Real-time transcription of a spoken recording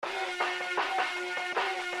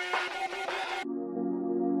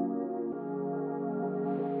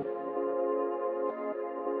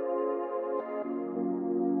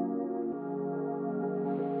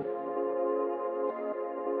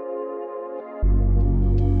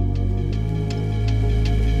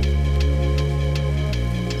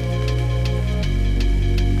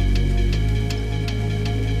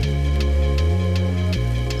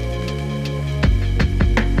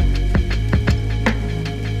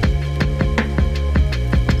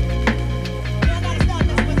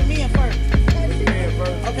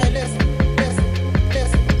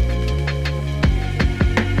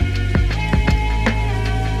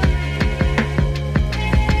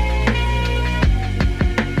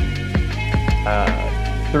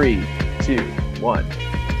3, 2, 1.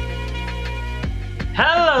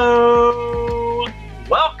 Hello!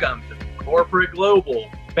 Welcome to the Corporate Global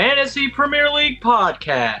Fantasy Premier League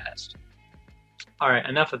Podcast. All right,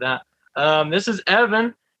 enough of that. This is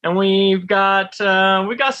Evan, and we've got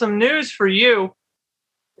some news for you.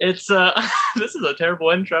 It's this is a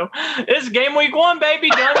terrible intro. It's game week 1, baby,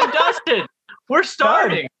 done and dusted. We're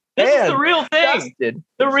starting. This is the real thing. Dusted.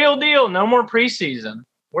 The real deal. No more preseason.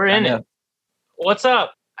 We're in it. What's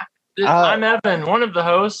up? I'm Evan, one of the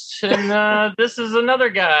hosts, and this is another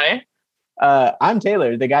guy. I'm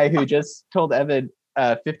Taylor, the guy who just told Evan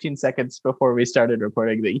 15 seconds before we started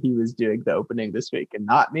recording that he was doing the opening this week, and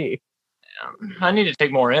not me. I need to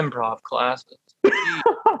take more improv classes.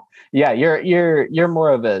 Yeah, you're more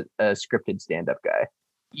of a scripted stand-up guy.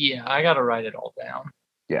 Yeah, I got to write it all down.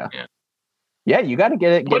 Yeah, you got to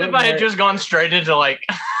get it. What if I had just gone straight into like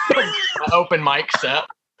an open mic set?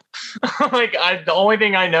 The only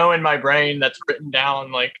thing I know in my brain that's written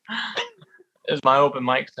down like is my open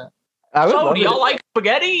mic set. So, do y'all like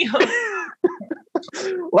spaghetti?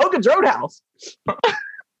 Logan's Roadhouse.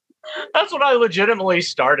 That's what I legitimately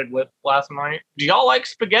started with last night. Do y'all like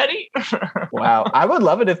spaghetti? Wow, I would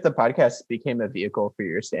love it if the podcast became a vehicle for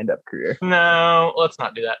your stand-up career. No, let's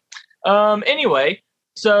not do that. Anyway,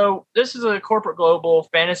 so this is a Corporate Global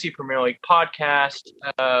Fantasy Premier League podcast.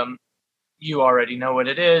 You already know what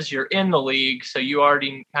it is. You're in the league, so you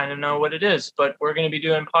already kind of know what it is. But we're going to be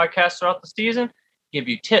doing podcasts throughout the season, give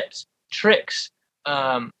you tips, tricks,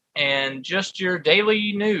 and just your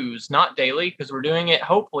daily news. Not daily, because we're doing it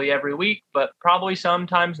hopefully every week, but probably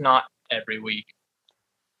sometimes not every week.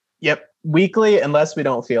 Yep, weekly, unless we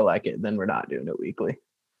don't feel like it, then we're not doing it weekly.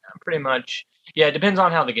 Pretty much. Yeah, it depends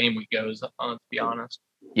on how the game week goes, to be honest.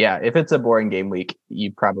 Yeah, if it's a boring game week,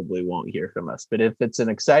 you probably won't hear from us. But if it's an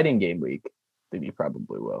exciting game week, then you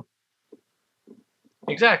probably will.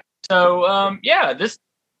 Exactly. So, this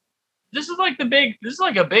is like a big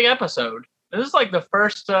episode. This is like the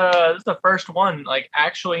first one. Like,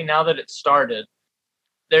 actually, now that it started,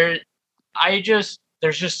 there's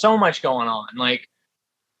just so much going on. Like,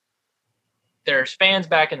 there's fans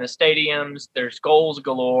back in the stadiums. There's goals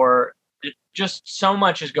galore. Just so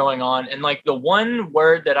much is going on. And like the one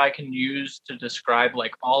word that I can use to describe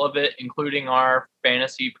like all of it, including our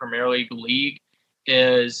fantasy Premier League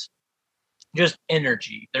is just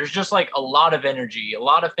energy. There's just like a lot of energy, a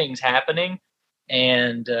lot of things happening.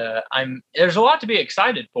 And there's a lot to be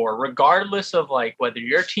excited for, regardless of like whether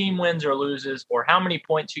your team wins or loses or how many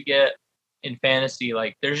points you get in fantasy.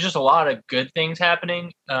 Like there's just a lot of good things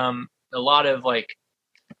happening. There's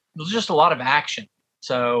just a lot of action.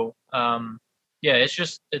 So,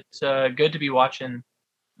 it's good to be watching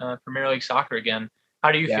Premier League soccer again.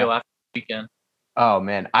 How do you feel after the weekend? Oh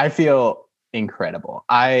man, I feel incredible.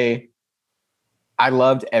 I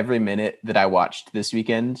loved every minute that I watched this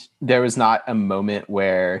weekend. There was not a moment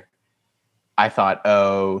where I thought,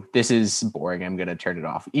 oh, this is boring, I'm going to turn it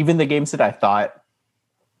off. Even the games that I thought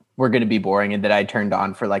were going to be boring and that I turned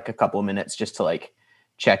on for like a couple of minutes just to like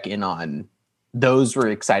check in on, those were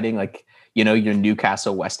exciting. Like, you know, your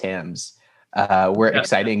Newcastle West Hams were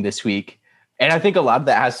exciting this week. And I think a lot of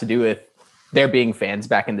that has to do with there being fans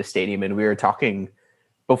back in the stadium. And we were talking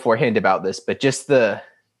beforehand about this, but just the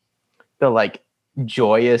like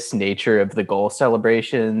joyous nature of the goal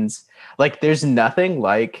celebrations. Like there's nothing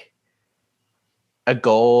like a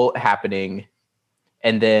goal happening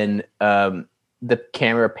and then the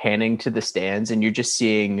camera panning to the stands and you're just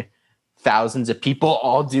seeing thousands of people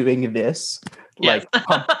all doing this. Like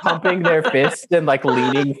pumping their fists and like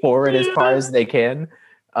leaning forward as far as they can.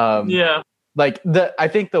 Like I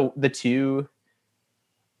think the two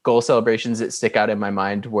goal celebrations that stick out in my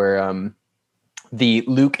mind were the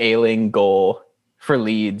Luke Ayling goal for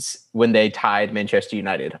Leeds when they tied Manchester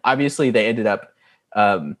United. Obviously, they ended up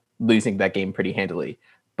losing that game pretty handily,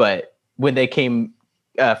 but when they came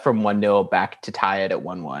from 1-0 back to tie it at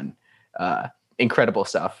 1-1, incredible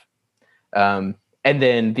stuff. And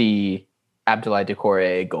then the Abdoulaye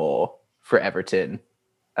Doucouré goal for Everton,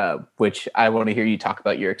 which I want to hear you talk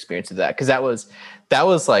about your experience of that, because that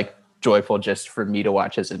was like joyful just for me to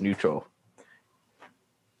watch as a neutral.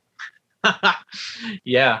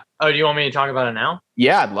 Yeah. Oh, do you want me to talk about it now?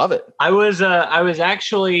 Yeah, I'd love it. I was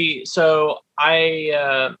actually so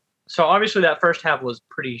obviously that first half was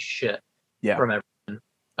pretty shit from Everton.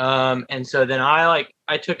 And so then I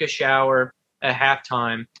took a shower at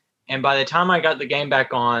halftime, and by the time I got the game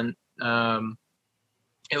back on,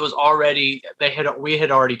 it was already we had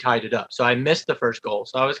already tied it up. So I missed the first goal.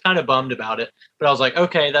 So I was kind of bummed about it, but I was like,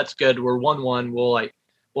 okay, that's good. We're 1-1.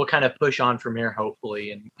 We'll kind of push on from here,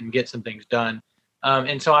 hopefully, and get some things done.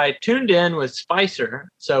 And so I tuned in with Spicer.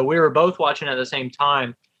 So we were both watching at the same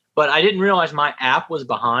time, but I didn't realize my app was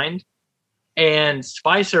behind. And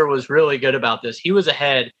Spicer was really good about this. He was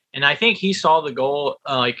ahead, and I think he saw the goal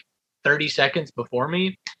like 30 seconds before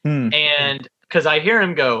me. And because I hear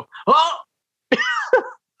him go, oh,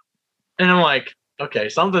 and I'm like, okay,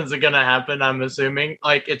 something's going to happen. I'm assuming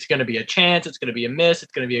like it's going to be a chance, it's going to be a miss,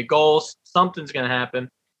 it's going to be a goal, something's going to happen.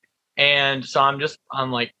 And so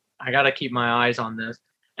I'm like, I got to keep my eyes on this.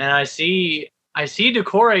 And I see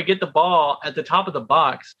Decore get the ball at the top of the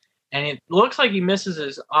box, and it looks like he misses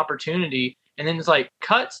his opportunity. And then it's like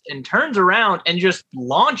cuts and turns around and just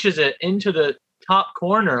launches it into the top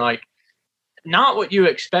corner. Like, not what you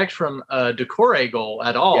expect from a Decore goal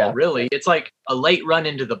at all, really. It's like a late run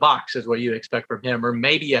into the box is what you expect from him, or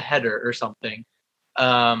maybe a header or something,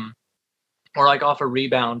 or like off a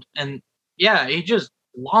rebound. And yeah, he just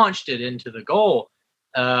launched it into the goal,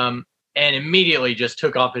 and immediately just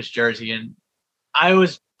took off his jersey. And I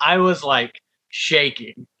was like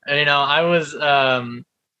shaking. You know, I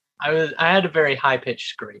had a very high pitched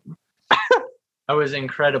scream. I was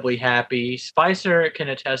incredibly happy. Spicer can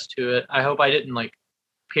attest to it. I hope I didn't like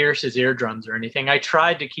pierce his eardrums or anything. I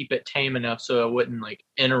tried to keep it tame enough so it wouldn't like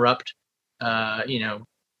interrupt,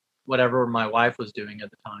 whatever my wife was doing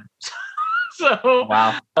at the time. So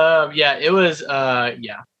wow.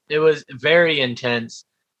 It was very intense.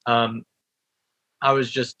 I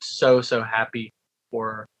was just so happy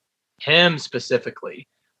for him specifically,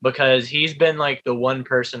 because he's been like the one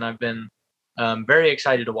person I've been very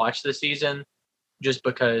excited to watch this season, just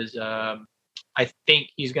because I think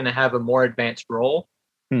he's going to have a more advanced role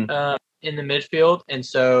in the midfield. And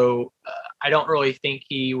so I don't really think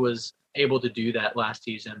he was able to do that last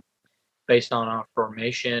season based on our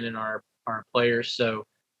formation and our players. So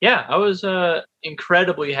yeah, I was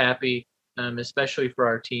incredibly happy, especially for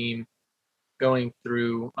our team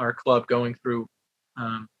our club going through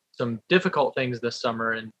some difficult things this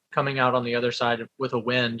summer and coming out on the other side with a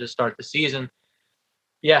win to start the season.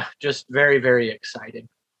 Yeah, just very, very exciting.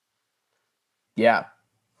 Yeah,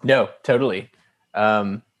 no, totally.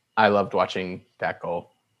 I loved watching that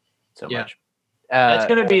goal so much.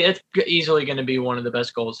 It's easily going to be one of the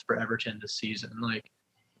best goals for Everton this season. Like,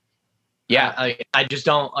 yeah, I just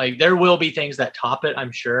don't like, there will be things that top it,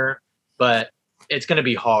 I'm sure, but it's going to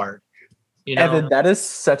be hard. You know? Evan, that is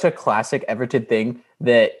such a classic Everton thing,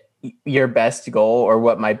 that your best goal, or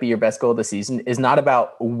what might be your best goal of the season, is not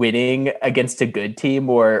about winning against a good team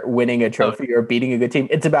or winning a trophy or beating a good team.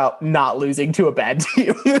 It's about not losing to a bad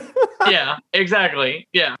team. Yeah, exactly.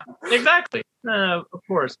 Yeah, exactly. Of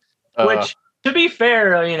course. Which, to be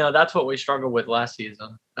fair, that's what we struggled with last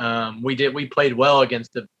season. We played well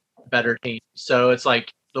against the better team. So it's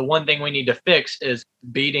like the one thing we need to fix is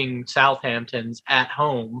beating Southampton's at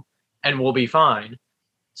home, and we'll be fine.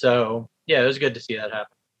 So yeah, it was good to see that happen.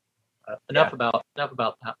 Enough about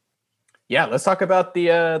that. Yeah, let's talk about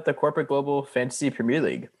the Corporate Global Fantasy Premier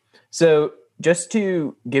League. So just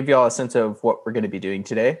to give y'all a sense of what we're going to be doing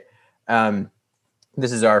today,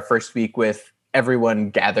 this is our first week with everyone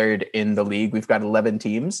gathered in the league. We've got 11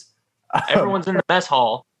 teams. Everyone's in the mess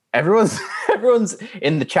hall. Everyone's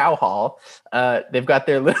in the chow hall. They've got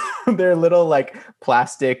their little like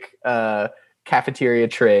plastic cafeteria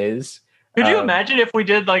trays. Could you imagine if we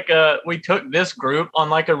did like we took this group on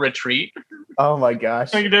like a retreat? Oh my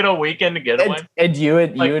gosh! We did a weekend getaway, and you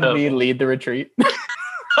and me lead the retreat.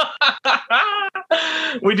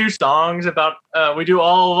 We do songs about we do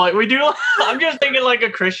I'm just thinking like a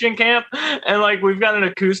Christian camp, and like we've got an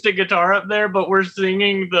acoustic guitar up there, but we're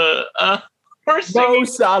singing we're singing Mo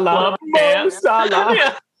Salah. Mo Salah.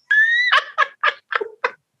 Yeah.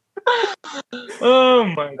 Oh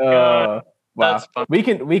my god. Wow. We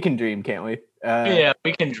can dream, can't we? Yeah,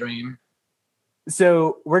 we can dream.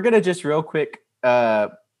 So we're gonna just real quick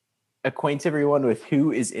acquaint everyone with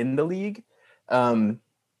who is in the league. And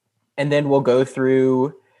then we'll go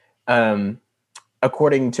through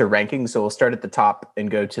according to ranking. So we'll start at the top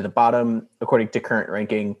and go to the bottom according to current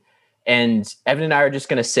ranking. And Evan and I are just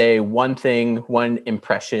going to say one thing, one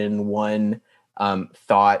impression, one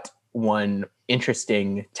thought, one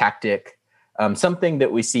interesting tactic, something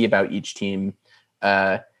that we see about each team,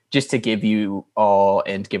 just to give you all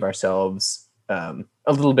and give ourselves a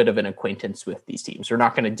little bit of an acquaintance with these teams. We're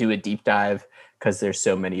not going to do a deep dive because there's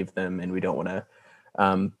so many of them and we don't want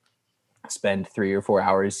to spend 3 or 4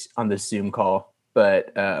 hours on this Zoom call,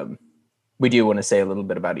 but we do want to say a little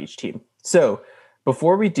bit about each team. So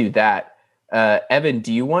before we do that, Evan,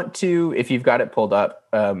 do you want to, if you've got it pulled up,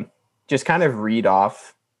 just kind of read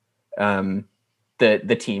off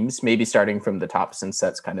the teams, maybe starting from the top, since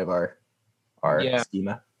that's kind of our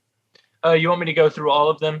schema? You want me to go through all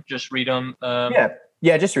of them? Just read them.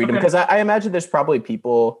 Yeah, just read them because I imagine there's probably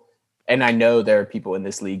people, and I know there are people in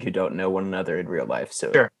this league who don't know one another in real life.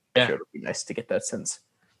 So sure, I'm sure it'll be nice to get that sense.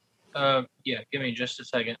 Yeah, give me just a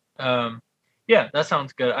second. Yeah, that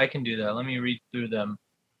sounds good. I can do that. Let me read through them.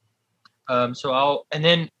 And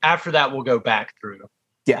then after that, we'll go back through.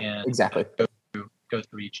 Yeah, exactly. Go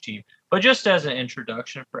through each team. But just as an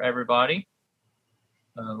introduction for everybody,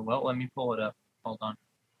 let me pull it up. Hold on.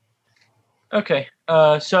 Okay,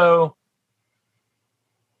 so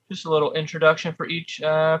just a little introduction for each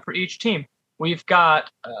team. We've got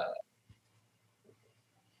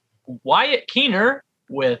Wyatt Keener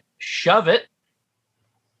with Shove It.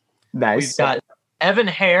 Nice. We've got Evan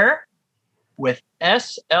Hare with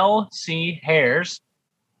SLC Hares.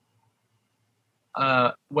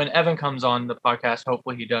 When Evan comes on the podcast,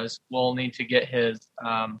 hopefully he does, we'll need to get his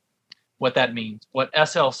what that means, what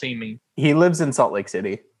SLC means. He lives in Salt Lake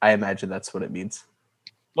City. I imagine that's what it means.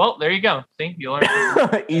 Well, there you go. See, you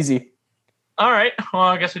learned. Easy. All right. Well,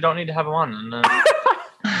 I guess we don't need to have him on.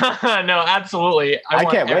 No, absolutely. I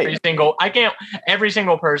can't wait. Every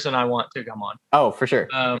single person I want to come on. Oh, for sure.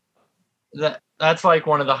 That's like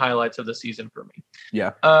one of the highlights of the season for me.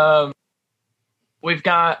 Yeah. We've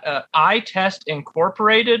got Eye Test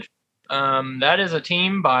Incorporated. That is a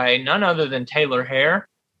team by none other than Taylor Hare.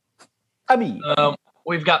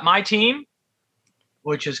 We've got my team,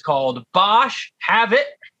 which is called Bosch Have It.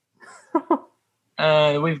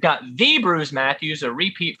 We've got the Bruce Matthews, a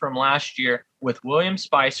repeat from last year with William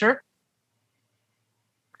Spicer.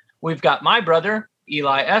 We've got my brother,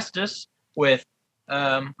 Eli Estes, with,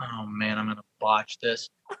 oh man, I'm going to botch this.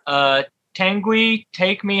 Tanguy,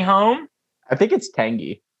 Take Me Home. I think it's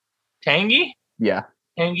Tangy. Tangy? Yeah.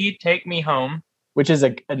 Tangy, Take Me Home. Which is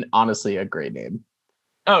honestly a great name.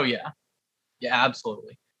 Oh, yeah. Yeah,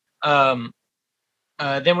 absolutely.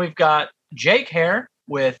 Then we've got Jake Hare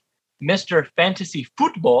with Mr. Fantasy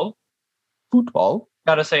Football. Football?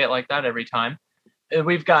 Got to say it like that every time.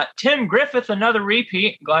 We've got Tim Griffith, another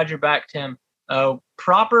repeat. Glad you're back, Tim.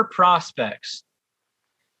 Proper Prospects.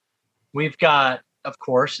 We've got, of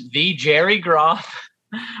course, the Jerry Groff,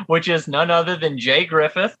 which is none other than Jay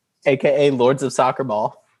Griffith. A.K.A. Lords of Soccer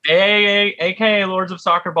Ball. A.K.A. Lords of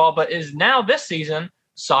Soccer Ball, but is now this season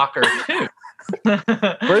Soccer 2.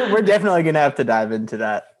 We're definitely going to have to dive into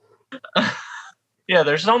that. Yeah,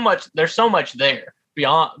 there's so much there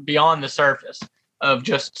beyond the surface of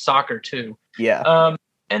just Soccer 2. Yeah.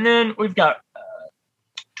 And then we've got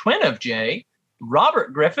twin of Jay,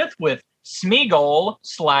 Robert Griffith with Smeagol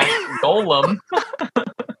 / Golem.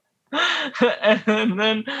 And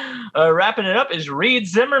then wrapping it up is Reed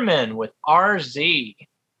Zimmerman with RZ.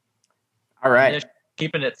 All right. Just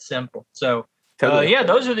keeping it simple. So totally. Yeah,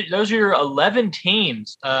 those are your 11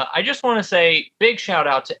 teams. I just want to say big shout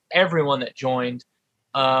out to everyone that joined.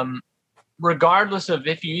 Regardless of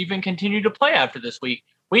if you even continue to play after this week,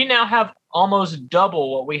 we now have almost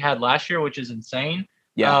double what we had last year, which is insane.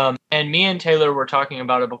 Yeah. And me and Taylor were talking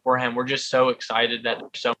about it beforehand. We're just so excited that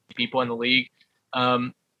there's so many people in the league.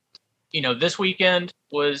 This weekend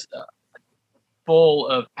was full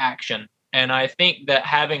of action. And I think that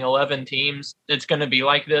having 11 teams, it's going to be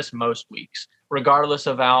like this most weeks, regardless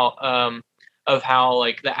of how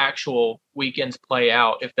like the actual weekends play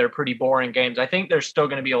out. If they're pretty boring games, I think there's still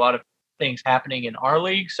going to be a lot of things happening in our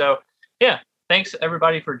league. So yeah, thanks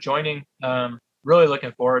everybody for joining. Really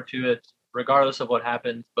looking forward to it, regardless of what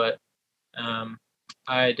happens. But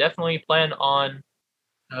I definitely plan on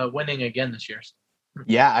winning again this year.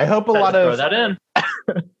 Yeah, I hope throw that in.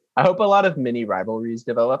 I hope a lot of mini rivalries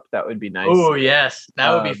develop. That would be nice. Oh yes,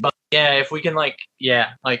 that would be fun. Yeah, if we can like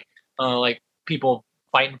people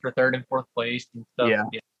fighting for third and fourth place and stuff. Yeah.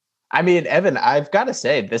 I mean, Evan, I've got to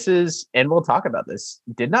say, and we'll talk about this.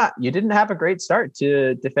 You didn't have a great start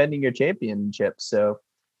to defending your championship. So,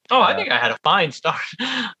 I think I had a fine start.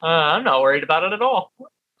 I'm not worried about it at all.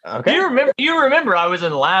 Okay. You remember I was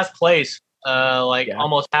in last place,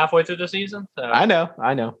 almost halfway through the season. So I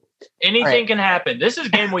know. Anything can happen. This is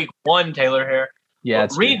game week 1, Taylor Hare. Yeah,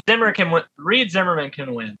 Reed Zimmerman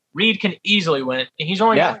can win. Reed can easily win. He's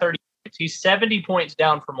only got 30 points. He's 70 points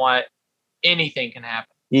down from what anything can happen.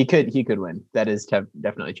 He could win. That is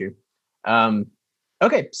definitely true.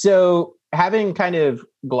 Okay, so having kind of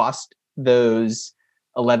glossed those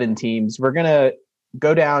 11 teams, we're gonna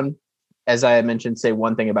go down, as I mentioned, say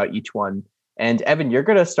one thing about each one. And Evan, you're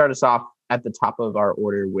gonna start us off at the top of our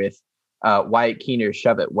order with Wyatt Keener,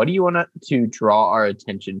 Shove It. What do you want to draw our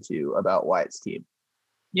attention to about Wyatt's team?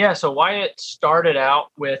 Yeah, so Wyatt started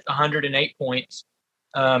out with 108 points.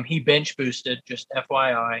 He bench boosted, just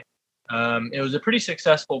FYI. It was a pretty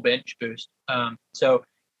successful bench boost. So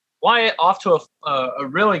Wyatt off to a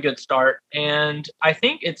really good start, and I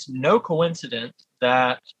think it's no coincidence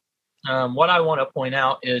that what I want to point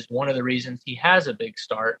out is one of the reasons he has a big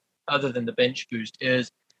start, other than the bench boost,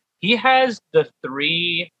 is he has the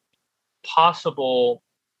three possible.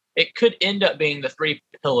 It could end up being the three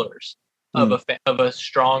pillars of a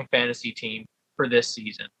strong fantasy team for this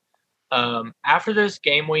season. After this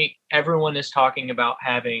game week, everyone is talking about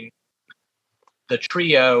having the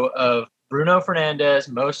trio of Bruno Fernandes,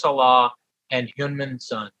 Mo Salah, and Heung-min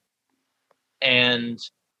Son. And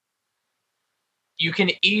you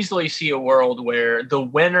can easily see a world where the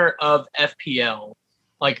winner of FPL,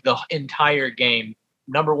 like the entire game,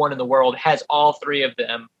 number one in the world, has all three of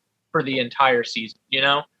them for the entire season, you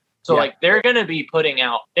know? So, like, they're going to be putting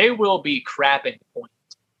out, they will be crapping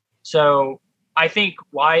points. So, I think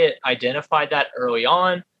Wyatt identified that early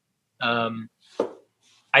on.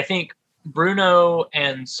 I think Bruno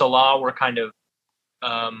and Salah were kind of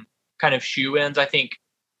shoe-ins. I think,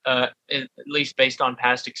 at least based on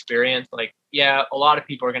past experience, like, yeah, a lot of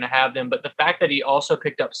people are going to have them. But the fact that he also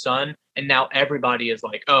picked up Son, and now everybody is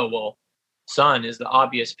like, oh, well, Son is the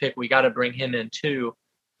obvious pick. We got to bring him in too.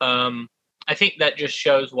 I think that just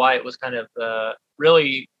shows why it was kind of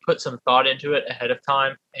really put some thought into it ahead of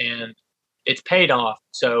time, and it's paid off.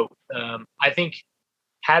 So I think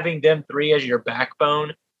having them three as your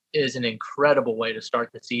backbone is an incredible way to start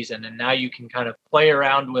the season. And now you can kind of play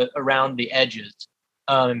around the edges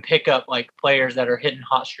and pick up like players that are hitting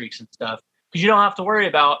hot streaks and stuff, because you don't have to worry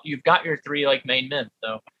about, you've got your three like main men.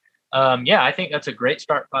 So I think that's a great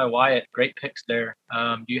start by Wyatt. Great picks there.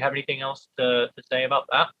 Do you have anything else to say about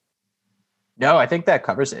that? No, I think that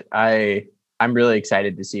covers it. I'm really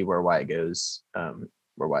excited to see where Wyatt goes.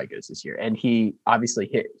 Where Wyatt goes this year, and he obviously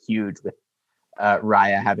hit huge with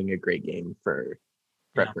Raya having a great game for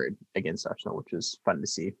Brentford against Arsenal, which was fun to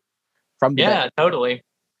see. Totally.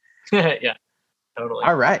 Yeah, totally.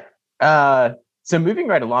 All right. So moving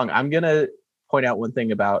right along, I'm gonna point out one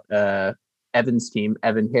thing about Evan's team,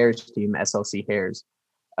 Evan Hare's team, SLC Hares,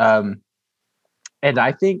 and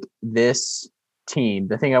I think this team,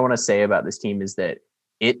 the thing I want to say about this team is that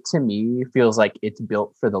it, to me, feels like it's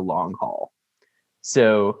built for the long haul.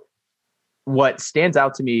 So what stands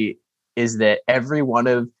out to me is that every one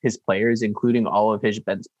of his players, including all of his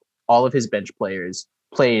bench players,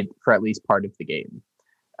 played for at least part of the game.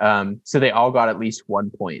 So they all got at least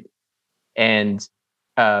 1 point. And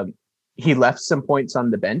he left some points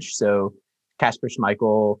on the bench. So Kasper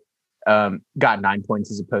Schmeichel got 9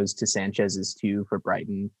 points as opposed to Sanchez's 2 for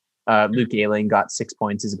Brighton. Luke Ayling got 6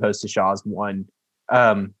 points as opposed to Shaw's 1.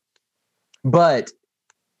 But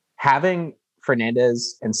having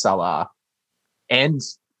Fernandes and Salah and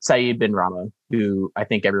Saeed bin Rama, who I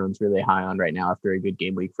think everyone's really high on right now after a good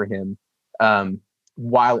game week for him,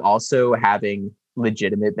 while also having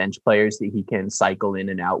legitimate bench players that he can cycle in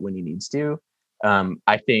and out when he needs to,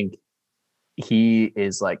 I think he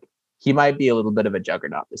might be a little bit of a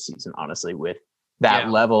juggernaut this season, honestly, with that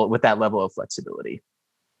level of flexibility.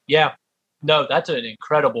 Yeah, no, that's an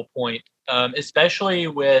incredible point, especially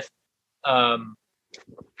with,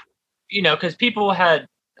 because people had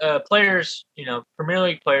players, Premier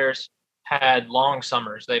League players had long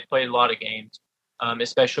summers. They played a lot of games,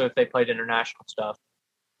 especially if they played international stuff.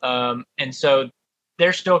 And so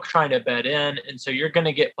they're still trying to bed in. And so you're going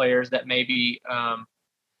to get players that maybe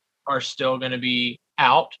are still going to be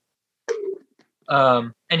out.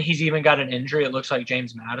 And he's even got an injury. It looks like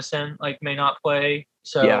James Maddison may not play.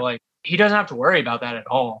 So he doesn't have to worry about that at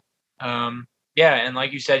all. And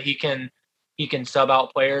like you said, he can sub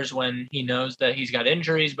out players when he knows that he's got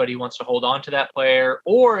injuries, but he wants to hold on to that player.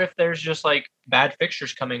 Or if there's just bad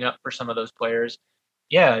fixtures coming up for some of those players.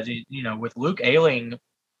 Yeah, with Luke Ayling,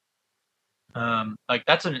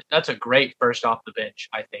 that's a great first off the bench,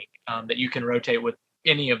 I think, that you can rotate with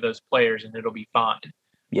any of those players and it'll be fine.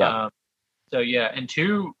 Yeah. And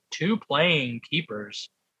two playing keepers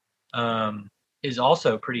is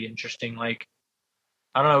also pretty interesting. I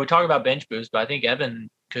don't know, we talk about bench boost, but I think Evan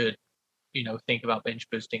could, think about bench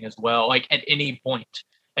boosting as well, at any point.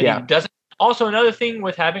 And he doesn't. Also, another thing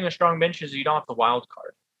with having a strong bench is you don't have to wild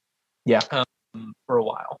card. Yeah. For a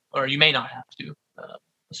while, or you may not have to,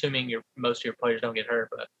 assuming most of your players don't get hurt.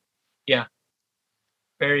 But yeah,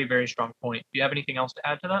 very, very strong point. Do you have anything else to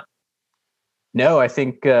add to that? No, I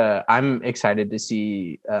think I'm excited to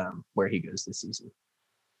see where he goes this season.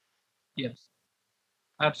 Yes,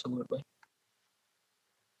 absolutely.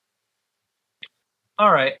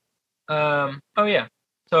 All right.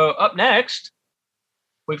 So up next,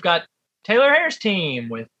 we've got Taylor Hare's team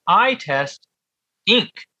with iTest Inc.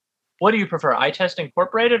 What do you prefer, iTest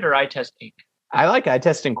Incorporated or iTest Inc? I like eye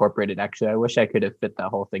test incorporated. Actually, I wish I could have fit that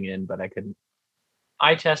whole thing in, but I couldn't.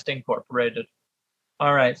 Eye test incorporated.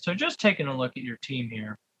 All right, so just taking a look at your team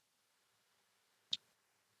here.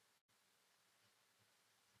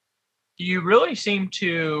 You really seem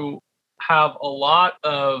to have a lot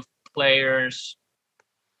of players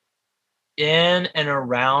in and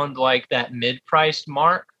around like that mid-priced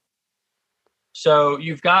mark. So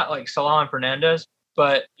you've got like Salah and Fernandez,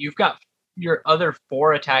 but you've got your other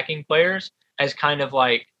 4 attacking players as kind of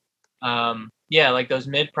like, like those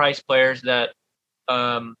mid-priced players that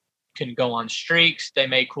can go on streaks. They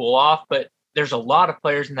may cool off, but there's a lot of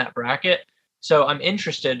players in that bracket. So I'm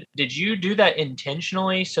interested, did you do that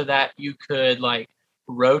intentionally so that you could like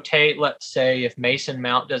rotate, let's say if Mason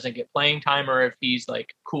Mount doesn't get playing time or if he's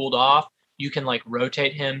like cooled off, you can like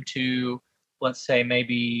rotate him to, let's say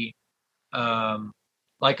maybe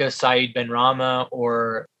like a Saeed Benrahma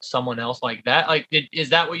or someone else like that? Like,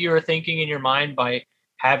 is that what you were thinking in your mind by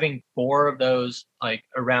having 4 of those like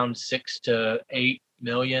around 6 to 8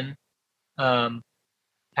 million pound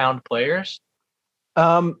players?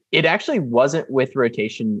 It actually wasn't with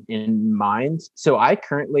rotation in mind. So I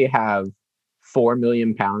currently have 4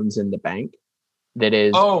 million pounds in the bank. That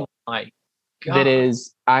is, oh my God. That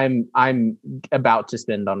is, I'm about to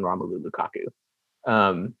spend on Romelu Lukaku.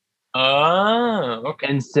 Okay.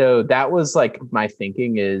 And so that was like my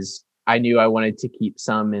thinking is I knew I wanted to keep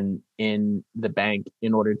some in the bank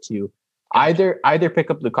in order to either pick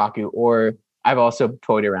up Lukaku, or I've also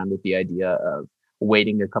toyed around with the idea of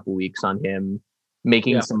waiting a couple weeks on him,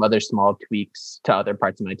 making some other small tweaks to other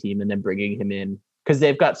parts of my team, and then bringing him in because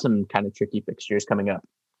they've got some kind of tricky fixtures coming up.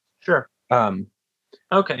 Sure.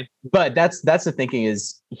 Okay. But that's the thinking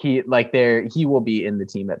is he will be in the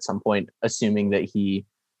team at some point, assuming that he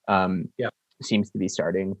seems to be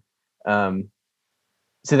starting.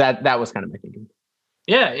 So that was kind of my thinking.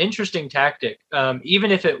 Yeah, interesting tactic.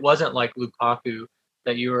 Even if it wasn't like Lukaku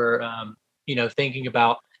that you were thinking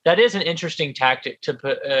about, that is an interesting tactic to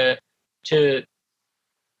put to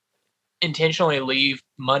intentionally leave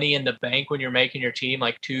money in the bank when you're making your team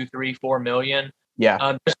like 2, 3, 4 million.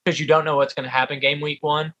 Yeah. Just because you don't know what's going to happen game week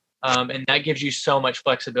 1. And that gives you so much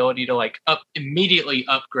flexibility to like immediately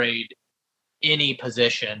upgrade any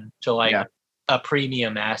position to like a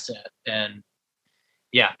premium asset. And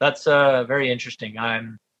yeah, that's very interesting.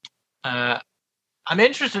 I'm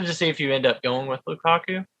interested to see if you end up going with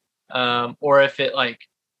Lukaku, or if it like,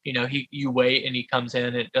 you wait and he comes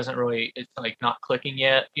in, it doesn't really, it's like not clicking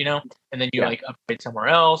yet, and then you like upgrade somewhere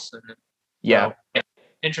else. And so,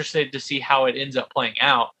 interested to see how it ends up playing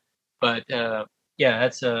out. But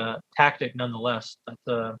that's a tactic nonetheless. That's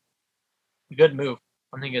a good move.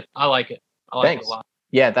 I like it. I like it a lot.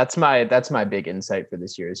 Yeah, that's my big insight for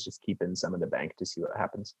this year is just keeping some of the bank to see what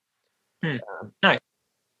happens. Nice.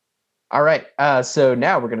 All right. So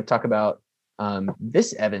now we're going to talk about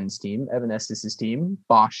this Evan's team, Evan Estes' team,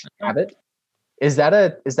 Bosch Abbott. Is that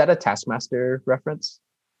a Taskmaster reference?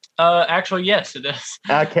 Actually, yes, it is.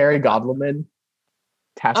 Carrie Godleman.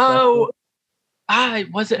 Taskmaster. Oh,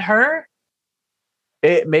 was it her?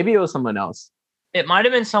 Maybe it was someone else. It might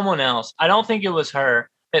have been someone else. I don't think it was her.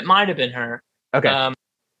 It might have been her. Okay.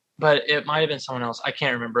 But it might have been someone else. I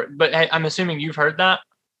can't remember. But hey, I'm assuming you've heard that.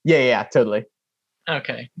 Yeah, totally.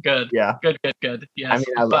 Okay, good. Yeah. Good. Yes. I mean,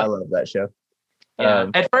 I love that show.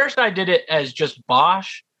 Yeah. At first, I did it as just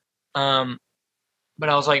Bosch, but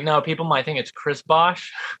I was like, no, people might think it's Chris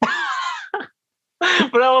Bosch.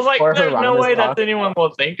 But I was like, there's no way that anyone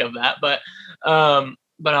will think of that. But I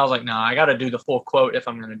was like, no, I got to do the full quote if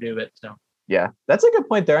I'm going to do it. So yeah, that's a good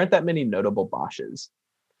point. There aren't that many notable Bosches.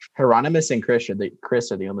 Hieronymus and Chris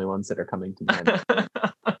are the only ones that are coming to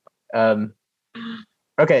mind.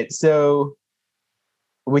 Okay, so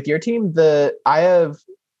with your team, I have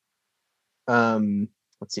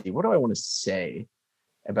let's see, what do I want to say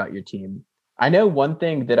about your team? I know one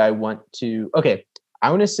thing that I want to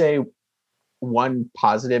say one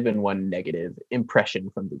positive and one negative impression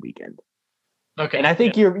from the weekend. Okay. And I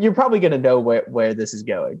think you're probably going to know where this is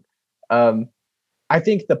going. I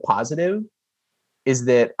think the positive is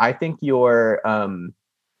that I think your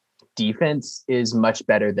defense is much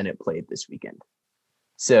better than it played this weekend.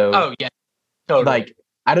 So, oh yeah, totally. Like,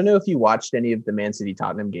 I don't know if you watched any of the Man City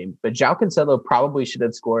Tottenham game, but João Cancelo probably should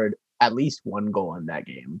have scored at least 1 goal in that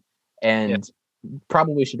game, and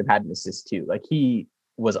probably should have had an assist too. Like, he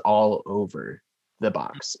was all over the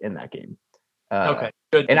box in that game. Okay,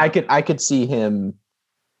 good. And I could see him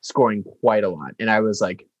scoring quite a lot, and I was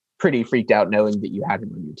like pretty freaked out knowing that you had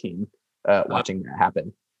him on your team, watching that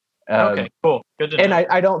happen. Okay, cool. Good to know. And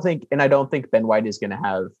I don't think Ben White is going to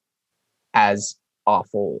have as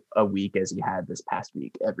awful a week as he had this past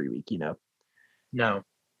week every week, No,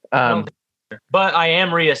 I don't Um, think so. But I am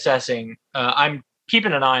reassessing. I'm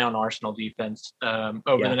keeping an eye on Arsenal defense over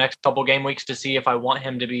Yeah. the next couple game weeks to see if I want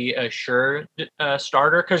him to be a sure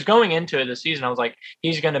starter. Because going into the season, I was like,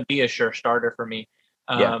 he's going to be a sure starter for me.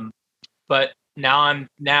 yeah. But I'm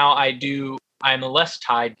less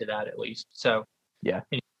tied to that at least. So Yeah.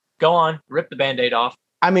 go on, rip the Band-Aid off.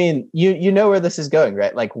 I mean, you know where this is going,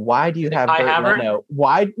 right? Like, why do you have Kai Burt Havertz? Leno?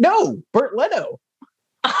 Why? No, Burt Leno.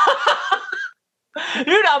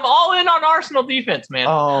 Dude, I'm all in on Arsenal defense, man.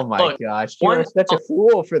 Oh my Look, gosh, you are such a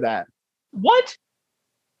fool for that. What?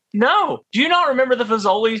 No. Do you not remember the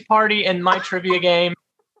Fazoli's party in my trivia game?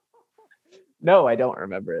 No, I don't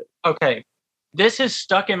remember it. Okay. This has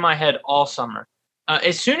stuck in my head all summer.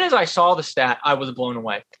 As soon as I saw the stat, I was blown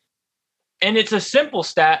away. And it's a simple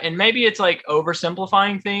stat, and maybe it's like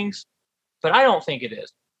oversimplifying things, but I don't think it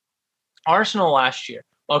is. Arsenal last year.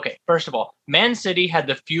 Okay, first of all, Man City had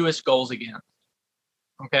the fewest goals against.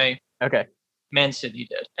 Okay? Okay. Man City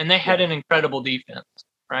did. And they had an incredible defense,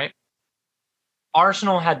 right?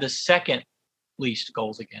 Arsenal had the second least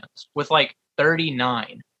goals against with like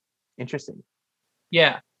 39. Interesting.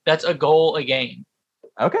 Yeah, that's a goal a game.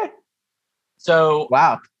 Okay. So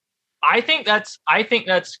wow. I think that's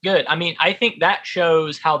good. I mean, I think that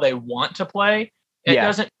shows how they want to play. It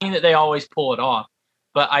doesn't mean that they always pull it off,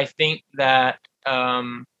 but I think that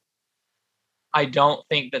I don't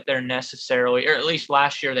think that they're necessarily, or at least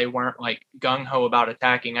last year they weren't like gung ho about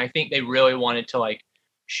attacking. I think they really wanted to like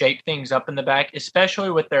shake things up in the back, especially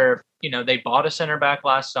with their, they bought a center back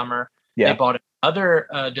last summer. Yeah. They bought another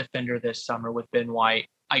defender this summer with Ben White.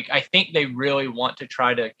 I think they really want to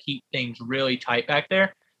try to keep things really tight back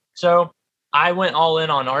there. So I went all in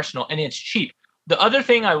on Arsenal, and it's cheap. The other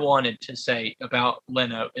thing I wanted to say about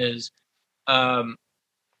Leno is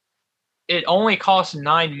it only costs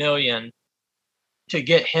 $9 million to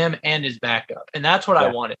get him and his backup, and that's what I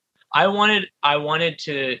wanted. I wanted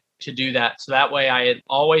to do that, so that way I had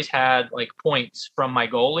always had like points from my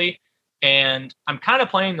goalie, and I'm kind of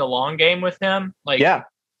playing the long game with him. Like,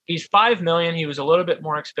 he's $5 million. He was a little bit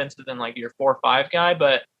more expensive than like your 4 or 5 guy,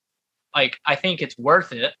 but like I think it's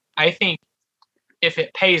worth it. I think if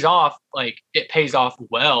it pays off, like it pays off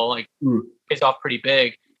well, like pays off pretty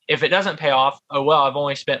big. If it doesn't pay off, oh well, I've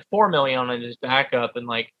only spent $4 million on his backup, and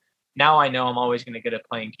like now I know I'm always going to get a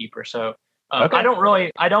playing keeper. So I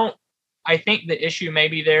think the issue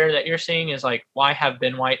maybe there that you're seeing is like, why have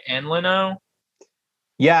Ben White and Leno?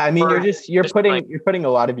 Yeah, I mean, you're putting a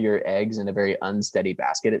lot of your eggs in a very unsteady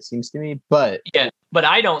basket, it seems to me. But but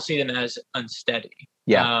I don't see them as unsteady.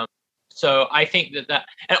 Yeah. So I think that,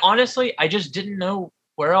 and honestly, I just didn't know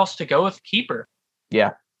where else to go with keeper.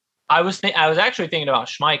 Yeah. I was actually thinking about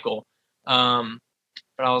Schmeichel, but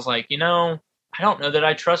I was like, I don't know that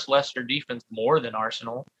I trust Leicester defense more than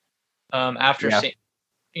Arsenal. After seeing,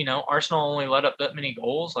 Arsenal only let up that many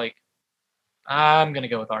goals, like I'm gonna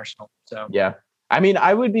go with Arsenal. So yeah, I mean,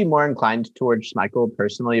 I would be more inclined towards Schmeichel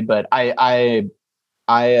personally, but I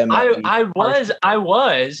am. I was.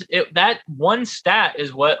 That one stat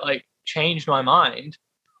is what like changed my mind.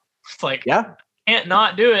 It's like, I can't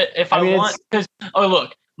not do it if I want. Because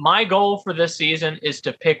look, my goal for this season is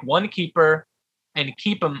to pick one keeper and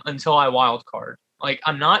keep him until I wild card. Like,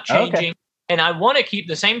 I'm not changing, and I want to keep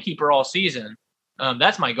the same keeper all season.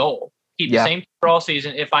 That's my goal. Keep the same keeper all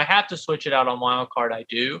season. If I have to switch it out on wild card, I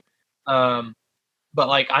do. But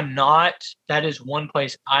like, I'm not. That is one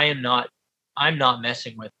place I'm not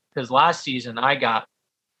messing with, because last season I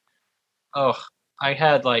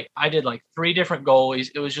did like 3 different goalies.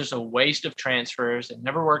 It was just a waste of transfers. It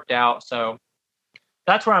never worked out. So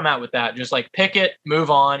that's where I'm at with that. Just like pick it, move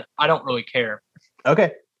on. I don't really care.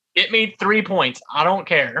 Okay. Get me 3 points. I don't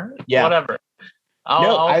care. Yeah. Whatever.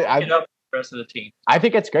 I'll pick it up the rest of the team. I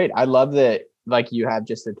think it's great. I love that. Like, you have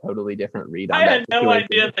just a totally different read on that. I had no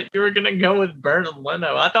idea that you were going to go with Bernard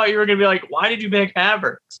Leno. I thought you were going to be like, why did you pick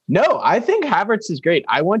Havertz? No, I think Havertz is great.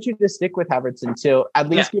 I want you to stick with Havertz until at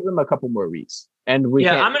least give him a couple more weeks. And I'm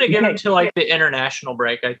going to give him to like the international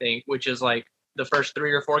break, I think, which is like the first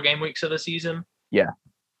 3 or 4 game weeks of the season. Yeah.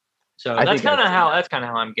 So that's kind of how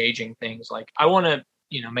I'm gauging things. Like, I want to,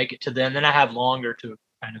 make it to then I have longer to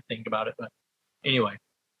kind of think about it. But anyway,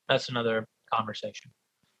 that's another conversation.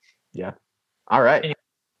 Yeah. All right.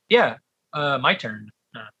 My turn.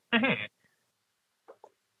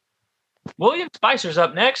 William Spicer's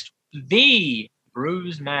up next. The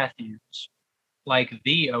Bruce Matthews, like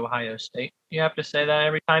the Ohio State. You have to say that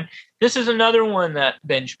every time. This is another one that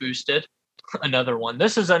bench boosted. Another one.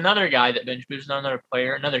 This is another guy that bench boosted, another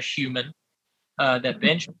player, another human that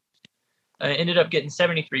bench ended up getting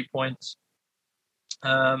 73 points.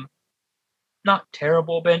 not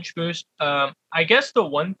terrible bench boost. I guess the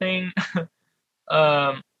one thing,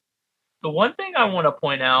 um, I want to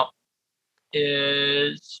point out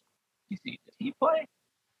is, did he play?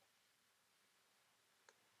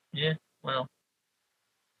 Yeah, well,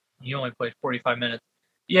 he only played 45 minutes.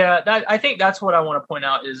 Yeah, I think that's what I want to point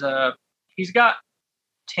out is he's got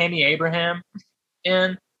Tammy Abraham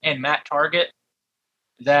in and Matt Target.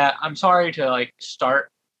 That I'm sorry to like start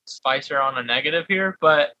Spicer on a negative here,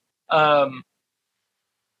 but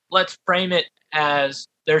let's frame it as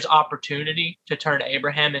there's opportunity to turn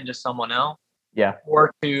Abraham into someone else. Yeah.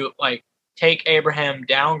 Or to like take Abraham,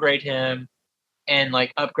 downgrade him, and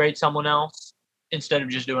like upgrade someone else instead of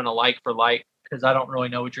just doing a like for like, because I don't really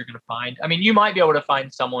know what you're going to find. I mean, you might be able to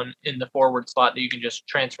find someone in the forward slot that you can just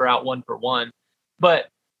transfer out one for one. But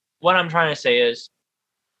what I'm trying to say is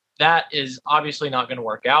that is obviously not going to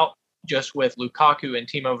work out just with Lukaku and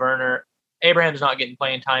Timo Werner. Abraham's not getting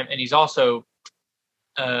playing time, and he's also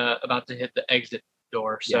about to hit the exit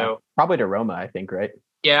door. So yeah. Probably to Roma, I think, right?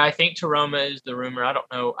 Yeah, I think to Roma is the rumor. I don't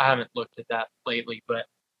know. I haven't looked at that lately, but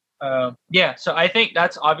yeah. So I think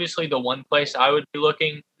that's obviously the one place I would be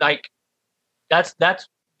looking. Like that's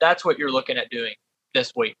what you're looking at doing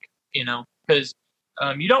this week, you know, because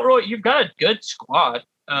you've got a good squad,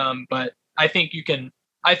 but I think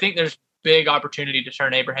there's big opportunity to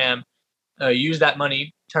turn Abraham, use that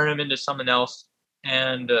money, turn him into someone else,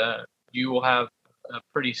 and you will have a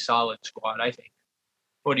pretty solid squad, I think.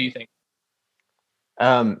 What do you think?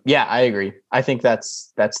 Yeah, I agree. I think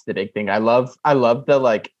that's the big thing. I love the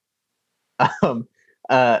like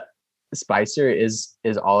Spicer is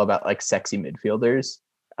all about like sexy midfielders.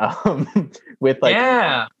 With like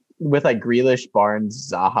Grealish,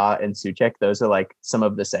 Barnes, Zaha, and Souček. Those are like some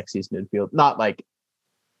of the sexiest midfield, not like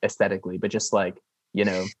aesthetically, but just like, you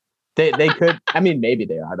know, they could, I mean, maybe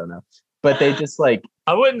they are, I don't know. But they just like,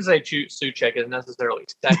 I wouldn't say Souček is necessarily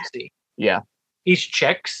sexy. Yeah. He's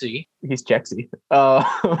Czechsy. But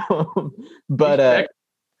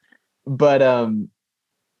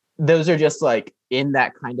those are just like in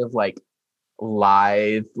that kind of like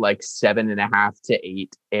live, like 7.5 to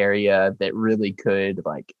 8 area that really could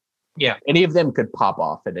like, any of them could pop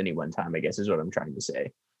off at any one time, I guess is what I'm trying to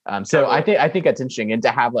say. So I think that's interesting, and to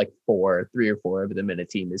have like 3 or 4 of them in a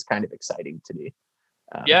team is kind of exciting to me.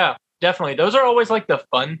 Yeah, definitely. Those are always like the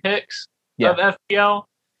fun picks of FPL.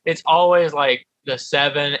 It's always like the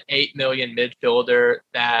 7-8 million midfielder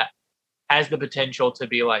that has the potential to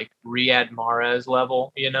be like Riyad Mahrez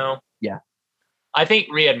level, you know? Yeah. I think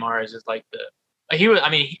Riyad Mahrez is like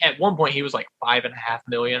at one point he was like 5.5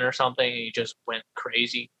 million or something, and he just went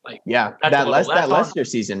crazy. Like that Leicester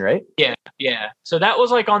season, right? Yeah. So that was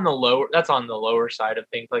like on the lower side of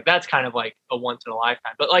things. Like that's kind of like a once in a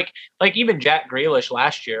lifetime. But like even Jack Grealish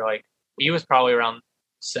last year, like he was probably around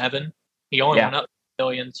 7. He only went up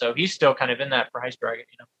million, so he's still kind of in that price bracket,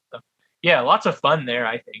 you know. So yeah, lots of fun there,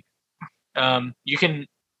 I think. You can,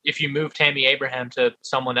 if you move Tammy Abraham to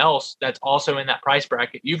someone else that's also in that price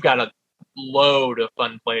bracket, you've got a load of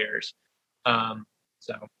fun players.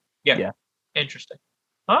 So yeah. Interesting.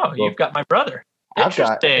 Oh, you've got my brother.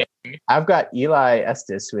 Interesting. I've got Eli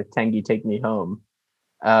Estes with Tanguy Take Me Home.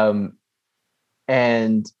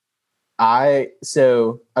 And I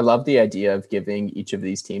love the idea of giving each of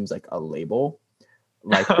these teams like a label.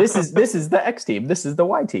 Like this is the X team, this is the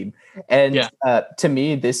Y team. And to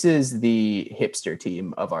me, this is the hipster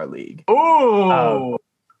team of our league. Oh.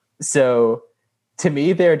 So to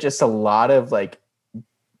me, there are just a lot of like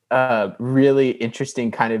really interesting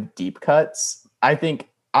kind of deep cuts. I think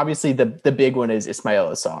obviously the big one is Ismail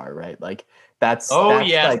Assar, right? Like that's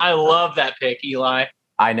yes, like, I love that pick, Eli.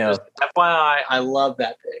 I know. Just FYI, I love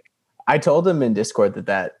that pick. I told him in Discord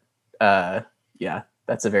that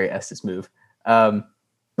that's a very Estes move.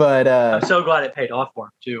 But I'm so glad it paid off for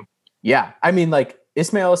him too. Yeah, I mean, like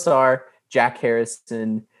Ismail Assar, Jack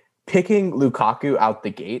Harrison, picking Lukaku out the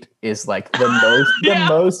gate is like the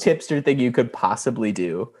most hipster thing you could possibly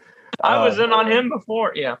do. I was in on him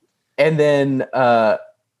before, and then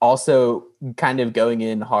also kind of going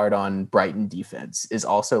in hard on Brighton defense is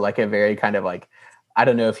also like a very kind of like, I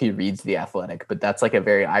don't know if he reads The Athletic, but that's like a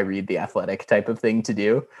very I read The Athletic type of thing to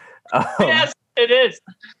do. Yes, it is.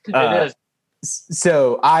 It is.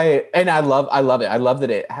 So I love it. I love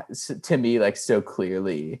that it to me like so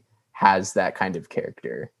clearly has that kind of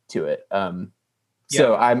character to it.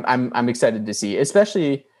 So I'm excited to see,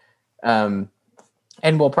 especially, and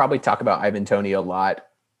we'll probably talk about Ivan Toney a lot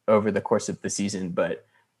over the course of the season, but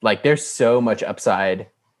like there's so much upside,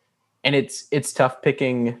 and it's tough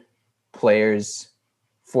picking players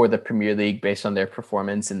for the Premier League based on their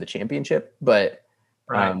performance in the Championship, but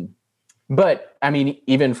But I mean,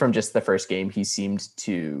 even from just the first game, he seemed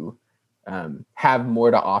to have more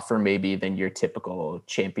to offer maybe than your typical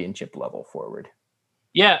championship level forward.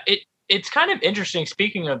 Yeah, it's kind of interesting.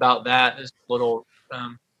 Speaking about that, this little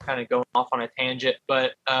kind of going off on a tangent,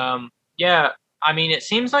 but yeah, I mean, it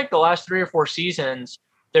seems like the last 3 or 4 seasons,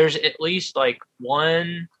 there's at least like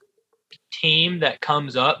one team that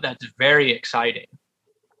comes up that's very exciting,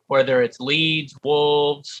 whether it's Leeds,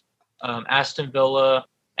 Wolves, Aston Villa,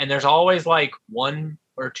 and there's always like 1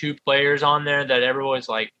 or 2 players on there that everyone's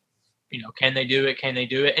like, can they do it? Can they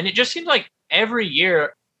do it? And it just seems like every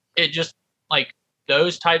year, it just like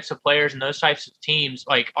those types of players and those types of teams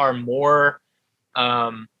like are more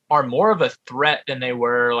of a threat than they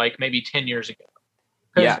were like maybe 10 years ago.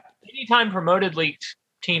 Because anytime promoted league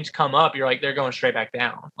teams come up, you're like, they're going straight back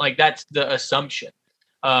down. Like that's the assumption.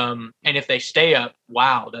 And if they stay up,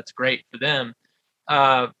 wow, that's great for them.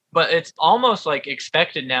 But it's almost like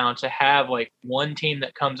expected now to have like one team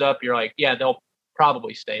that comes up, you're like, yeah, they'll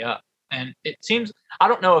probably stay up. And it seems, I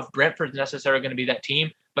don't know if Brentford's necessarily going to be that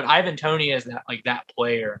team, but Ivan Toney is that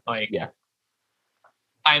player. Like, yeah.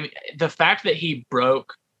 I mean, the fact that he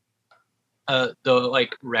broke the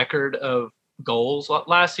like record of goals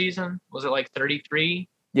last season, was it like 33?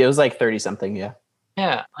 Yeah, it was like 30 something. Yeah.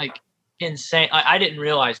 Yeah. Like insane. I didn't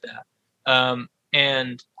realize that.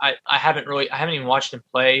 And I haven't even watched him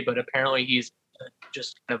play, but apparently he's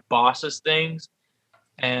just kind of bosses things.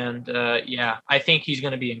 And yeah, I think he's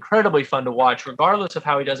going to be incredibly fun to watch, regardless of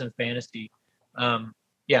how he does in fantasy.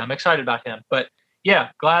 Yeah, I'm excited about him. But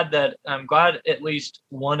yeah, I'm glad at least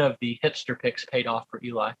one of the hipster picks paid off for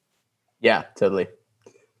Eli. Yeah, totally.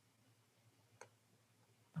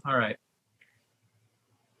 All right.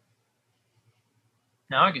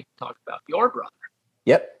 Now I get to talk about your brother.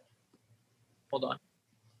 Yep. Hold on.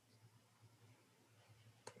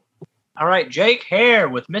 All right, Jake Hare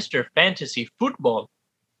with Mr. Fantasy Football.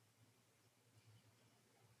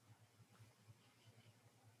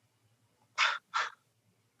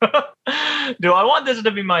 Do I want this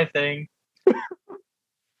to be my thing?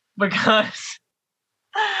 Because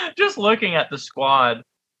just looking at the squad,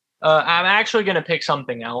 I'm actually going to pick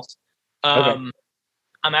something else. Okay.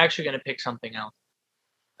 I'm actually going to pick something else.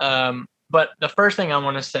 But the first thing I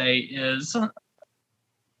want to say is,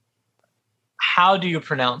 how do you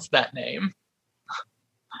pronounce that name?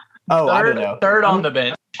 Oh, I don't know. Third on the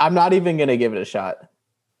bench. I'm not even going to give it a shot.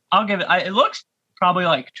 I'll give it. It looks probably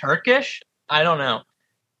like Turkish. I don't know.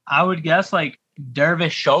 I would guess like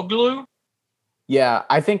Dervishoglu. Yeah,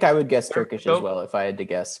 I think I would guess Turkish as well if I had to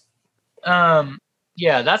guess.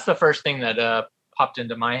 Yeah, that's the first thing that popped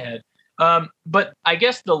into my head. But I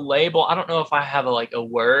guess the label, I don't know if I have a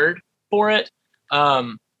word for it.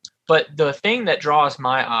 But the thing that draws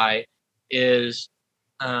my eye is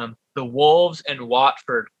the Wolves and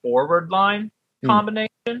Watford forward line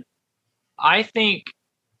combination. I think,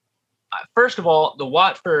 first of all, the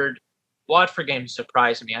Watford game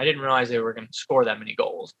surprised me. I didn't realize they were going to score that many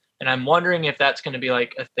goals. And I'm wondering if that's going to be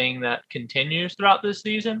like a thing that continues throughout this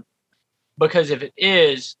season. Because if it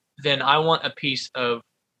is, then I want a piece of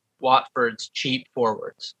Watford's cheap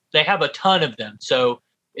forwards. They have a ton of them, so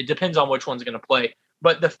it depends on which one's going to play.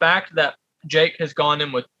 But the fact that Jake has gone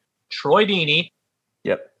in with Troy Deeney,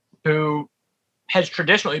 who has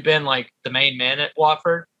traditionally been like the main man at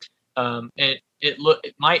Watford, it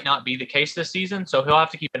might not be the case this season, so he'll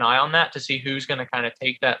have to keep an eye on that to see who's going to kind of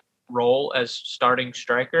take that role as starting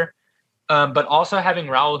striker. But also having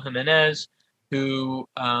Raul Jimenez, who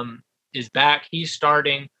is back, he's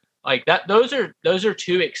starting like that. Those are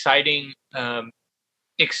two exciting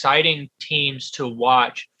teams to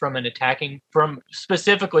watch from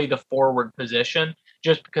specifically the forward position,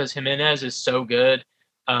 just because Jimenez is so good.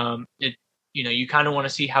 You kind of want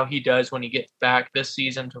to see how he does when he gets back this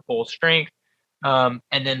season to full strength. And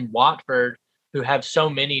then Watford, who have so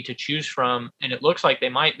many to choose from, and it looks like they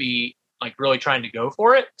might be like really trying to go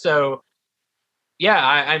for it. So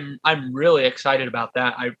yeah, I'm really excited about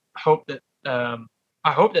that. I hope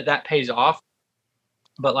that pays off.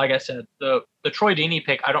 But like I said, the Troy Deeney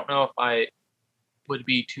pick, I don't know if I would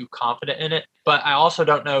be too confident in it, but I also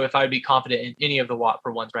don't know if I'd be confident in any of the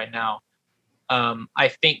Watford ones right now. I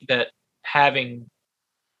think that having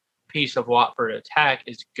a piece of Watford attack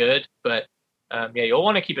is good, but yeah, you'll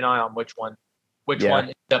want to keep an eye on which one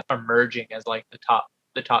ends up emerging as like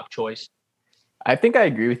the top choice. I think I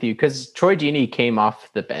agree with you because Troy Deeney came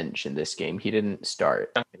off the bench in this game. He didn't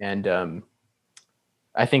start, and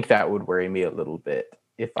I think that would worry me a little bit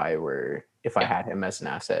if I had him as an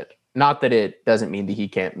asset. Not that it doesn't mean that he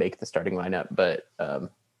can't make the starting lineup, but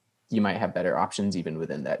you might have better options even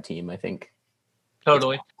within that team, I think.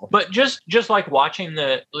 Totally. But just like watching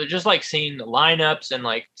just like seeing the lineups and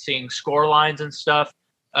like seeing score lines and stuff,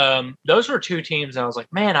 those were two teams I was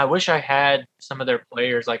like, man, I wish I had some of their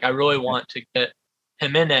players. Like I really want to get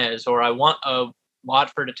Jimenez, or I want a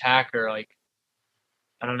Watford attacker. Like,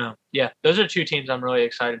 I don't know. Yeah, those are two teams I'm really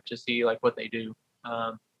excited to see like what they do.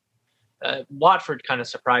 Watford kind of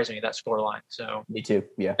surprised me, that score line. So me too.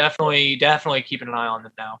 Yeah. Definitely keeping an eye on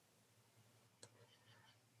them now.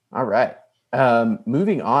 All right.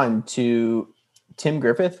 Moving on to Tim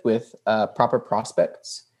Griffith with Proper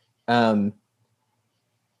Prospects.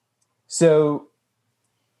 So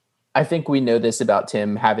I think we know this about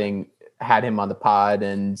Tim, having had him on the pod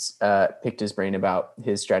and picked his brain about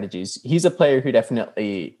his strategies. He's a player who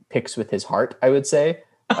definitely picks with his heart, I would say,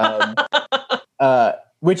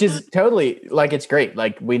 which is totally like, it's great.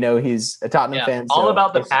 Like we know he's a Tottenham fan. All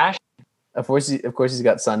about the passion. Of course, he's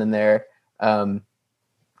got Son in there.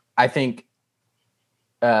 I think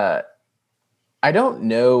I don't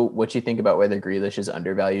know what you think about whether Grealish is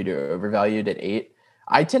undervalued or overvalued at 8.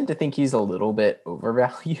 I tend to think he's a little bit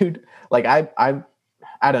overvalued. Like I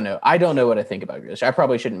don't know. I don't know what I think about Grealish. I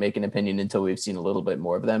probably shouldn't make an opinion until we've seen a little bit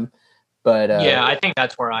more of them. But yeah, I think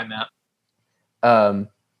that's where I'm at.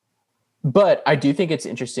 But I do think it's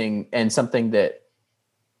interesting, and something that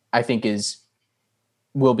I think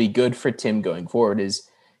will be good for Tim going forward is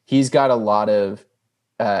he's got a lot of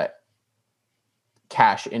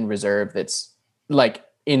cash in reserve that's like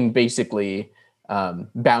in basically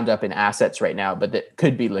bound up in assets right now, but that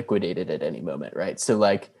could be liquidated at any moment, right? So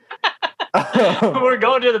like we're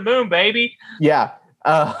going to the moon, baby. Yeah.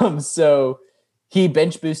 So he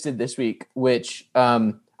bench boosted this week, which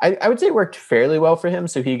I would say worked fairly well for him.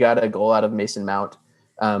 So he got a goal out of Mason Mount.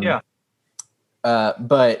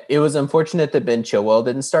 But it was unfortunate that Ben Chilwell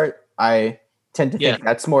didn't start. I tend to think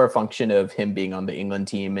that's more a function of him being on the England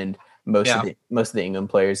team and most of the England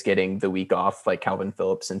players getting the week off, like Calvin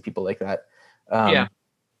Phillips and people like that.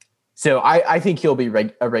 So I think he'll be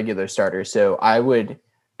a regular starter. So I would,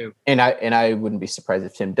 and I wouldn't be surprised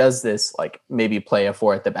if Tim does this, like maybe play a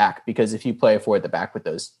 4 at the back, because if you play a 4 at the back with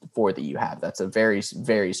those 4 that you have, that's a very,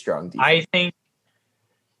 very strong defense. I think,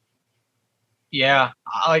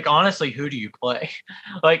 like honestly, who do you play?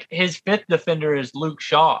 Like his 5th defender is Luke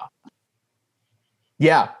Shaw.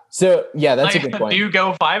 Yeah. So that's like, a good point. Do you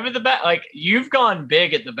go 5 at the back? Like you've gone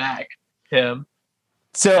big at the back, Tim.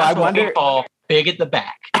 So that's I wonder. We call big at the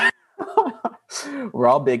back. We're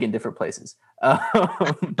all big in different places.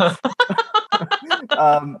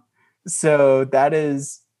 So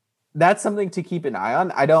that's something to keep an eye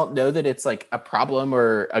on. I don't know that it's like a problem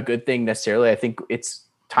or a good thing necessarily. I think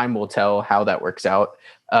time will tell how that works out.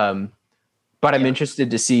 But I'm interested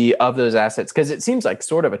to see of those assets, because it seems like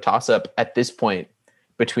sort of a toss up at this point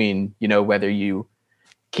between, whether you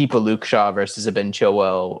keep a Luke Shaw versus a Ben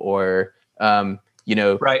Chilwell, or,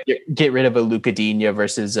 get rid of a Luca Digne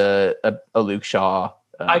versus a Luke Shaw.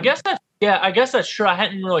 I guess that's true. I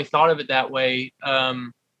hadn't really thought of it that way.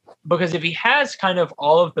 Because if he has kind of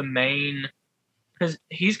all of the main, because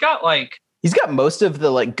he's got most of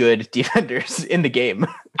the like good defenders in the game.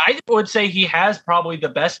 I would say he has probably the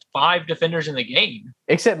best 5 defenders in the game,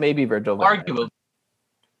 except maybe Virgil van Dijk. Arguably.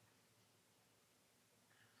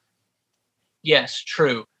 Yes,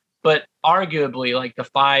 true. But arguably, like the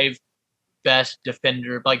 5 best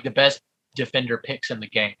defender, like the best defender picks in the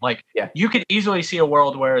game. Like you could easily see a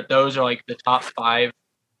world where those are like the top 5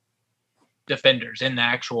 defenders in the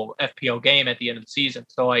actual FPL game at the end of the season.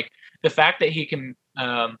 So like the fact that he can,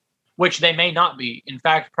 which they may not be, in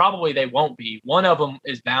fact, probably they won't be. One of them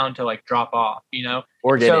is bound to like drop off,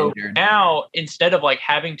 or get injured. Now, instead of like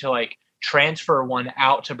having to like transfer one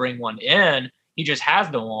out to bring one in, he just has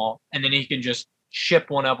them all, and then he can just ship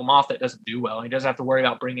one of them off that doesn't do well. He doesn't have to worry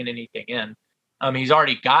about bringing anything in. He's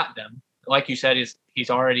already got them. Like you said, he's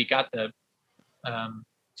already got the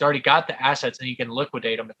assets, and he can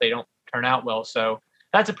liquidate them if they don't turn out well. So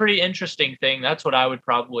that's a pretty interesting thing. That's what I would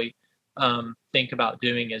probably think about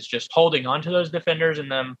doing, is just holding on to those defenders, and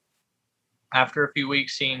then after a few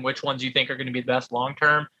weeks, seeing which ones you think are going to be the best long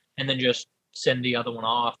term, and then just send the other one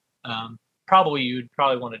off. You'd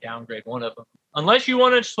probably want to downgrade one of them, unless you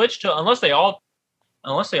want to switch to, unless they all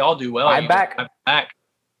do well. I'm back.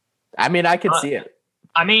 I mean, I could see it.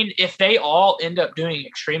 I mean, if they all end up doing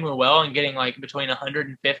extremely well and getting like between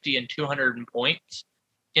 150 and 200 points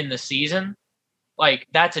in the season, like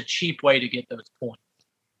that's a cheap way to get those points.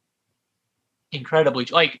 Incredibly,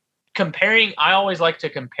 like comparing, I always like to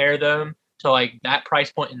compare them to like that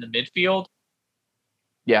price point in the midfield.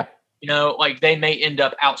 Yeah. Like they may end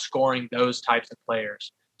up outscoring those types of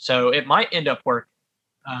players. So it might end up working.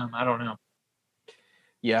 I don't know.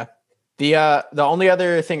 Yeah. The only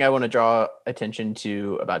other thing I want to draw attention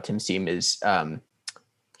to about Tim Seam is I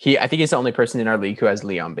think he's the only person in our league who has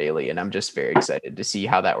Leon Bailey, and I'm just very excited to see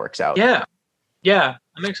how that works out. Yeah,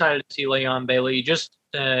 I'm excited to see Leon Bailey, just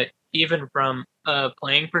even from a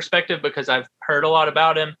playing perspective, because I've heard a lot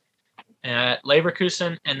about him at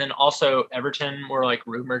Leverkusen, and then also Everton were like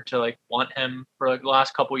rumored to like want him for like the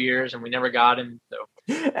last couple of years, and we never got him. So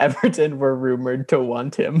Everton were rumored to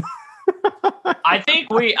want him.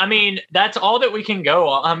 I mean, that's all that we can go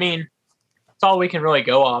on. I mean, that's all we can really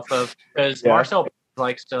go off of, because Marcel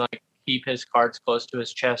likes to like keep his cards close to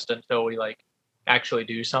his chest until we like actually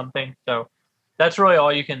do something. So that's really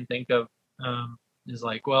all you can think of, is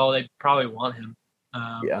like, well, they probably want him.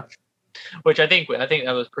 Which I think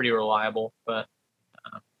that was pretty reliable, but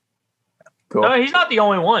cool. No, he's not the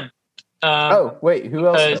oney one. Wait, who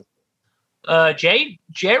else? Jerry.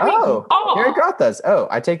 Jerry Groth does. Oh,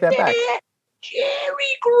 I take that back.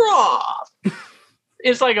 Jerry Groth.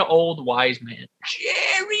 It's like an old wise man.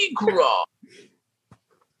 Jerry Groth.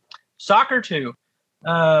 Soccer 2.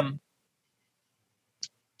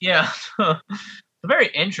 Yeah. Very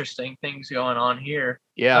interesting things going on here.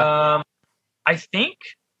 Yeah. I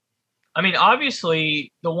mean,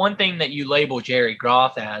 obviously, the one thing that you label Jerry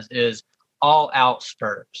Groth as is all-out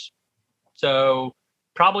Spurs. So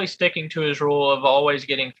probably sticking to his rule of always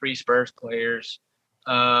getting 3 Spurs players.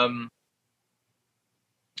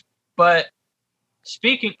 But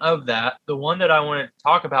speaking of that, the one that I wanted to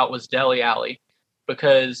talk about was Dele Alli,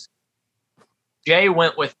 because Jay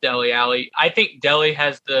went with Dele Alli. I think Dele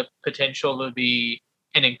has the potential to be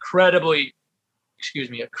an incredibly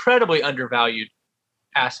undervalued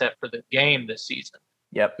asset for the game this season.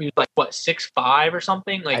 Yep. He was like, 6'5" or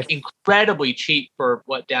something? Like incredibly cheap for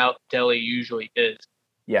what Dele usually is.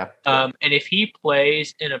 Yeah. And if he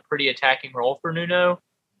plays in a pretty attacking role for Nuno,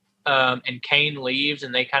 and Kane leaves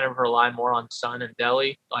and they kind of rely more on Son and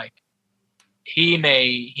Dele, like he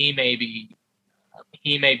may be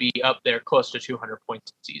up there close to 200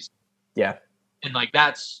 points a season. Yeah. And like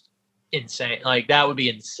that's insane. Like that would be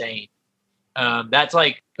insane. That's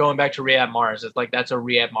like going back to Riyad Mahrez. It's like that's a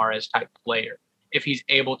Riyad Mahrez type player. If he's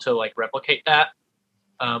able to like replicate that,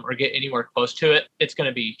 or get anywhere close to it, it's going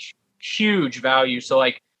to be huge value. So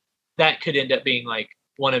like that could end up being like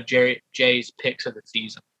one of Jay's picks of the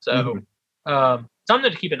season. So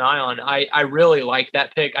something to keep an eye on. I really like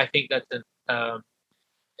that pick. I think that's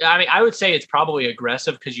I would say it's probably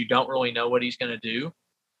aggressive because you don't really know what he's going to do.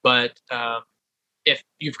 But if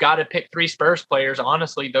you've got to pick 3 Spurs players,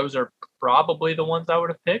 honestly, those are probably the ones I would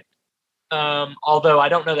have picked. Although I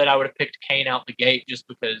don't know that I would have picked Kane out the gate just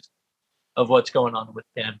because of what's going on with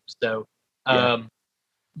him. So,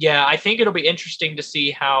 I think it'll be interesting to see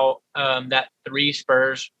how that 3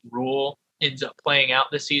 Spurs rule ends up playing out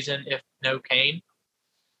this season if no Kane.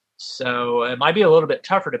 So it might be a little bit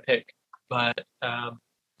tougher to pick, but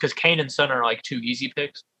because Kane and Son are like 2 easy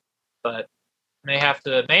picks, but may have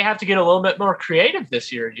to get a little bit more creative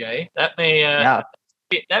this year, Jay. That may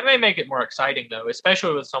that may make it more exciting though,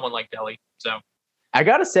 especially with someone like Dele. So I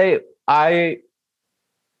gotta say, I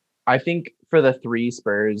think for the 3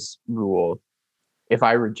 Spurs rule, if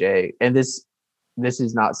I were Jay, and this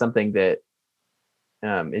is not something that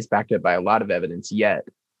is backed up by a lot of evidence yet,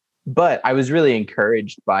 but I was really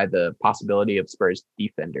encouraged by the possibility of Spurs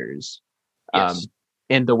defenders. Yes.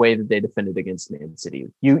 In the way that they defended against Man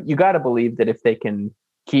City. You got to believe that if they can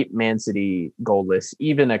keep Man City goalless,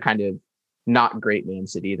 even a kind of not great Man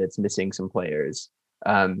City that's missing some players,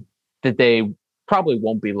 that they probably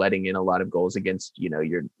won't be letting in a lot of goals against,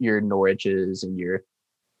 your Norwiches and your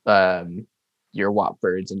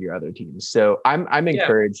Watfords and your other teams. So I'm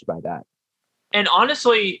encouraged by that. And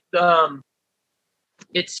honestly,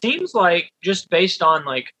 it seems like, just based on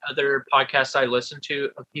like other podcasts I listen to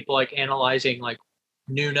of people like analyzing like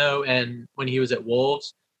Nuno and when he was at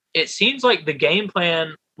Wolves, it seems like the game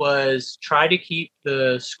plan was try to keep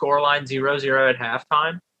the scoreline 0-0 at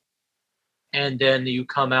halftime, and then you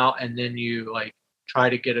come out and then you like try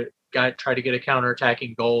to get a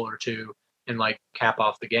counterattacking goal or 2 and like cap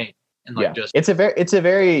off the game. And like it's a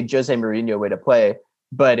very Jose Mourinho way to play,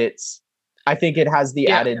 but I think it has the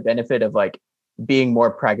added benefit of like being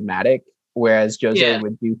more pragmatic, whereas Jose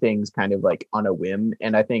would do things kind of like on a whim.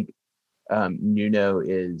 And I think Nuno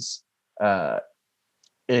is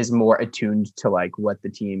more attuned to like what the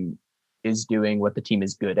team is doing, what the team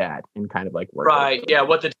is good at, and kind of like work. Right. Yeah.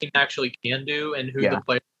 What the team actually can do and who the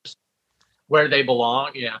players, where they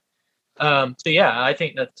belong. Yeah. I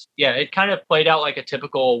think it kind of played out like a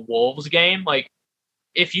typical Wolves game. Like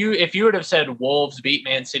if you would have said Wolves beat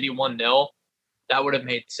Man City 1-0, that would have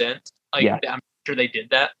made sense. Like I'm sure they did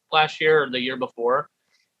that last year or the year before.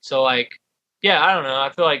 So like, yeah, I don't know. I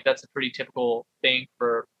feel like that's a pretty typical thing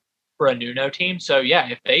for a Nuno team. So yeah,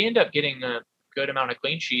 if they end up getting a good amount of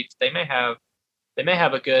clean sheets, they may have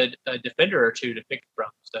a good defender or two to pick from.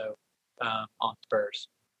 So on Spurs.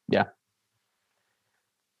 Yeah.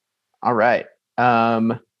 All right.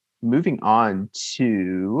 Moving on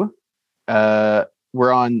to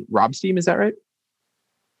we're on Rob's team, is that right?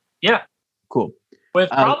 Yeah. Cool. With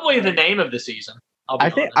probably the name of the season.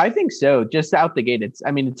 I think so. Just out the gate, it's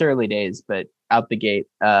early days, but out the gate,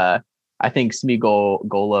 I think Smeagol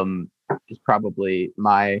Golem is probably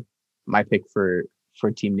my pick for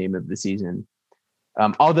team name of the season.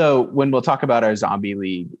 Although when we'll talk about our zombie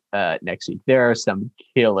league next week, there are some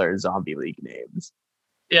killer zombie league names.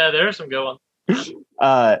 Yeah, there are some good ones.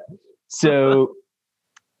 So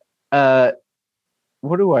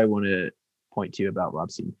what do I want to point to about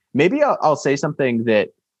Rob's team? Maybe I'll say something that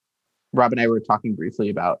Rob and I were talking briefly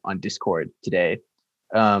about on Discord today.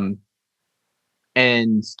 And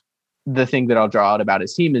the thing that I'll draw out about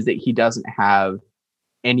his team is that he doesn't have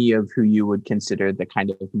any of who you would consider the kind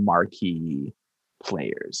of marquee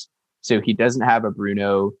players. So he doesn't have a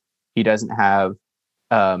Bruno. He doesn't have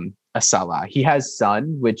a Salah. He has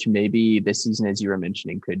Son, which maybe this season, as you were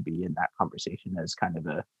mentioning, could be in that conversation as kind of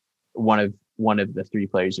one of the three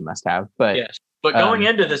players you must have. But yes, but going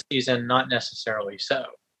into the season, not necessarily so.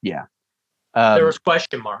 Yeah. There was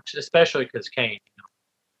question marks, especially because Kane.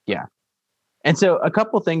 Yeah. And so a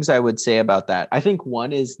couple things I would say about that. I think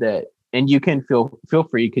one is that, and you can feel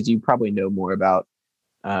free because you probably know more about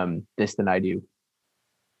this than I do.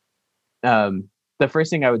 The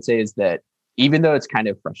first thing I would say is that even though it's kind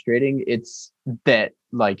of frustrating, it's that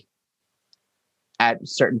like at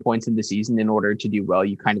certain points in the season, in order to do well,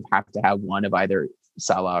 you kind of have to have one of either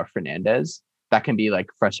Salah or Fernandez. That can be like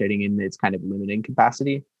frustrating in its kind of limiting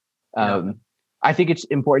capacity. I think it's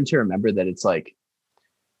important to remember that it's like,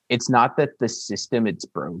 it's not that the system it's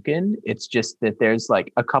broken. It's just that there's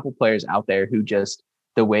like a couple players out there who just,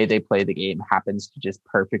 the way they play the game happens to just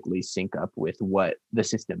perfectly sync up with what the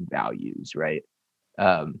system values. Right.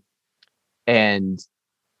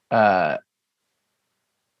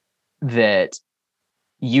 That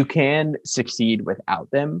you can succeed without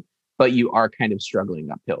them, but you are kind of struggling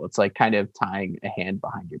uphill. It's like kind of tying a hand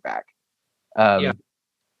behind your back.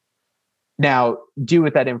 Now, do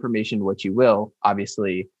with that information what you will.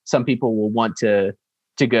 Obviously, some people will want to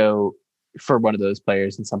go for one of those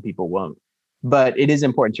players and some people won't. But it is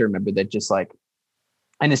important to remember that just like,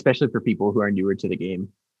 and especially for people who are newer to the game,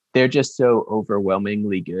 they're just so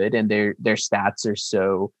overwhelmingly good and their stats are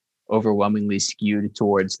so overwhelmingly skewed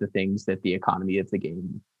towards the things that the economy of the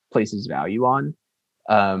game places value on.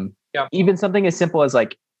 Even something as simple as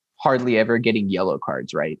like hardly ever getting yellow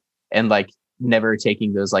cards, right? And like never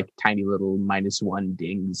taking those like tiny little -1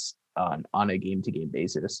 dings on a game-to-game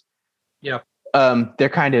basis. They're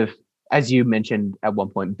kind of, as you mentioned at one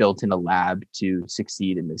point, built in a lab to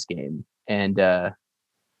succeed in this game. And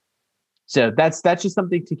so that's just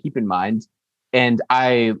something to keep in mind. And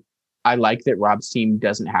I like that Rob's team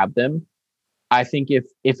doesn't have them. I think if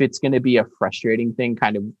it's going to be a frustrating thing,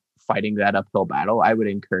 kind of fighting that uphill battle, I would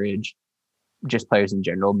encourage just players in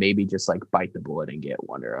general, maybe just like bite the bullet and get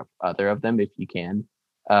one or other of them if you can.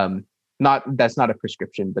 That's not a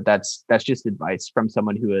prescription, but that's just advice from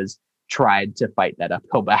someone who has tried to fight that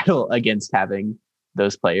uphill battle against having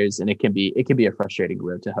those players, and it can be a frustrating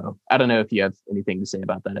road to hoe. I don't know if you have anything to say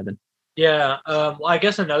about that, Evan. Yeah, well, I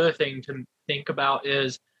guess another thing to think about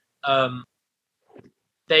is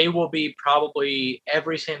they will be probably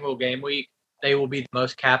every single game week, they will be the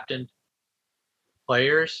most captained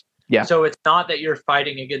players. Yeah. So it's not that you're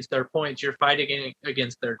fighting against their points, you're fighting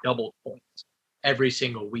against their double points every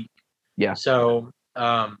single week. Yeah. So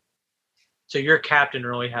so your captain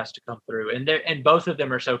really has to come through. And both of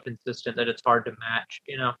them are so consistent that it's hard to match,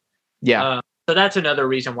 you know? Yeah. So that's another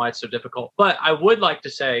reason why it's so difficult. But I would like to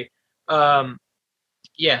say,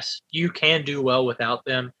 yes, you can do well without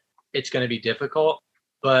them. It's going to be difficult,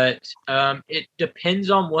 but it depends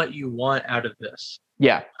on what you want out of this.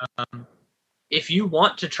 Yeah. If you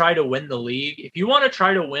want to try to win the league, if you want to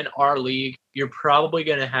try to win our league, you're probably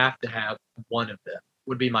going to have one of them,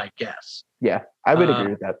 would be my guess. Yeah, I would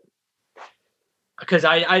agree with that. Because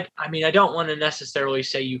I mean, I don't want to necessarily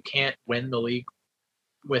say you can't win the league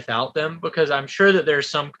without them, because I'm sure that there's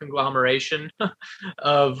some conglomeration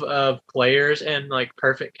of players and like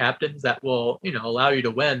perfect captains that will, allow you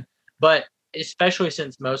to win. But especially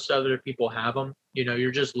since most other people have them,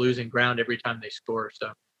 you're just losing ground every time they score.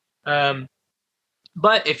 So,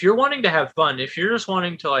 but if you're wanting to have fun, if you're just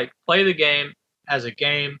wanting to like play the game as a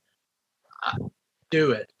game,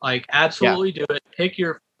 do it. Like absolutely do it. Pick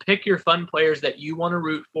pick your fun players that you want to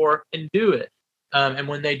root for and do it. And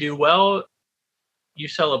when they do well, you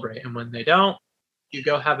celebrate. And when they don't, you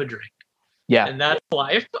go have a drink. Yeah. And that's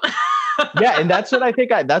life. Yeah, and that's what I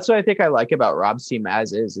think I like about Rob's team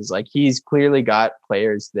as is like he's clearly got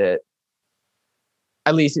players that,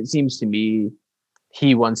 at least it seems to me,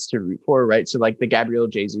 he wants to root for, right? So like the Gabriel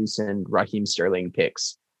Jesus and Raheem Sterling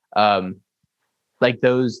picks, like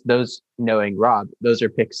those knowing Rob, those are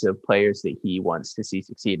picks of players that he wants to see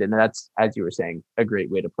succeed, and that's, as you were saying, a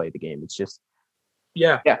great way to play the game. It's just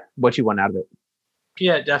yeah, what you want out of it.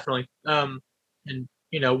 Yeah, definitely. And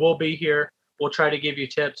we'll be here. We'll try to give you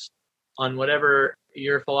tips on whatever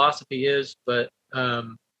your philosophy is, but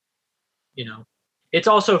it's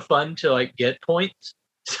also fun to like get points.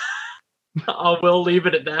 I will leave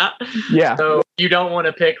it at that. Yeah. So you don't want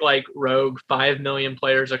to pick like rogue 5 million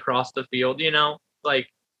players across the field, like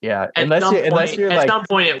yeah. At Unless some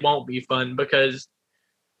point it won't be fun because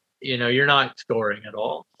you're not scoring at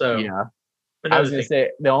all. So yeah. I was gonna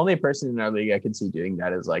say the only person in our league I can see doing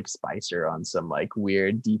that is like Spicer on some like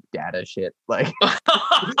weird deep data shit. Like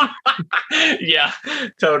yeah,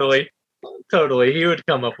 totally. He would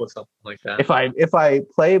come up with something like that. If I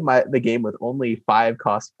play the game with only 5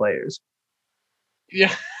 cost players.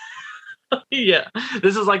 Yeah. Yeah.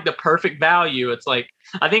 This is like the perfect value. It's like,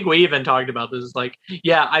 I think we even talked about this. It's like,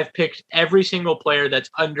 yeah, I've picked every single player that's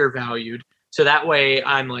undervalued. So that way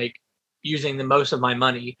I'm like using the most of my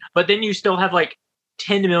money. But then you still have like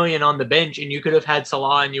 10 million on the bench and you could have had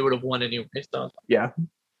Salah and you would have won anyway. So yeah.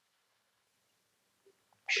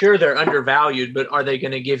 Sure, they're undervalued, but are they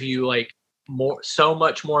going to give you like so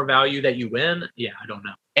much more value that you win? Yeah, I don't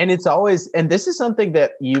know. And it's always, and this is something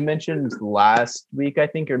that you mentioned last week, I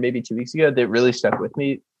think, or maybe 2 weeks ago, that really stuck with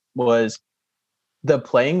me, was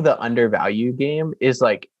playing the undervalue game is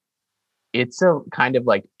like, it's a kind of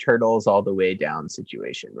like turtles all the way down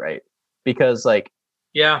situation, right? Because like,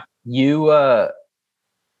 yeah, you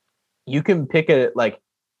can pick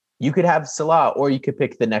you could have Salah or you could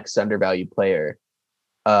pick the next undervalued player.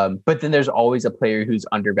 But then there's always a player who's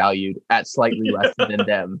undervalued at slightly less than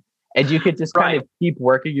them. And you could just kind of keep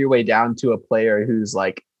working your way down to a player who's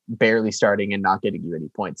like barely starting and not getting you any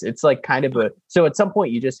points. It's like kind of so at some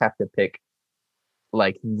point you just have to pick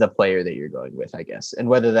like the player that you're going with, I guess. And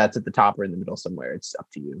whether that's at the top or in the middle somewhere, it's up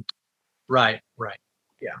to you. Right.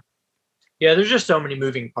 Yeah. Yeah, there's just so many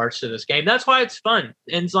moving parts to this game. That's why it's fun.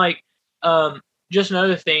 And it's like, just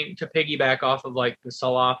another thing to piggyback off of like the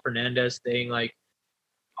Salah Fernandez thing, like,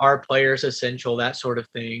 are players essential, that sort of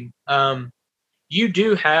thing. You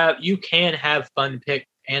can have fun pick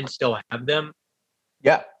and still have them.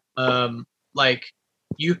 Yeah. Like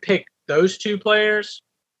you pick those 2 players,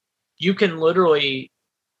 you can literally,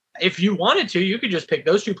 if you wanted to, you could just pick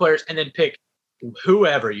those 2 players and then pick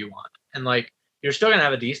whoever you want. And like, you're still going to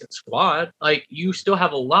have a decent squad. Like you still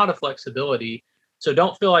have a lot of flexibility. So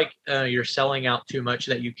don't feel like you're selling out too much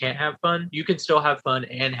that you can't have fun. You can still have fun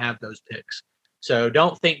and have those picks. So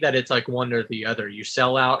don't think that it's like one or the other. You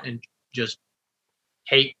sell out and just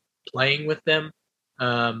hate playing with them,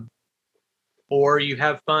 or you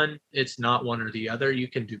have fun. It's not one or the other. You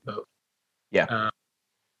can do both. Yeah.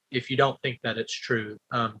 If you don't think that it's true,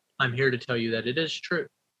 I'm here to tell you that it is true.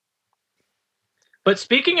 But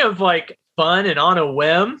speaking of like fun and on a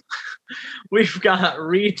whim, we've got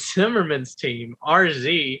Reed Zimmerman's team,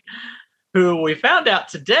 RZ, who we found out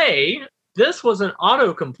today. This was an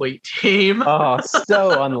autocomplete team. Oh,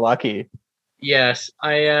 so unlucky. Yes,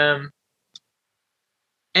 I am.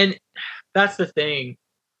 And that's the thing.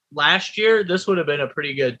 Last year, this would have been a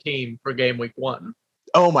pretty good team for game week 1.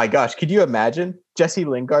 Oh my gosh. Could you imagine Jesse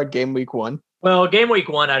Lingard game week 1? Well, game week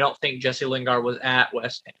 1, I don't think Jesse Lingard was at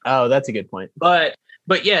West Ham. Oh, that's a good point. But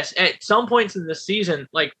yes, at some points in the season,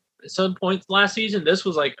 like some points last season, this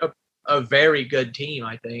was like a very good team,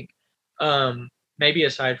 I think. Maybe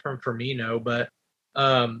aside from Firmino, but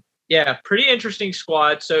yeah, pretty interesting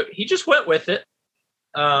squad. So he just went with it,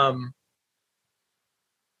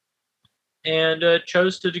 and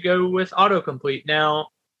chose to go with autocomplete. Now,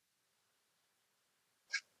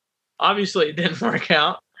 obviously, it didn't work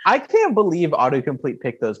out. I can't believe autocomplete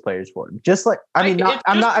picked those players for him. Just like, I'm not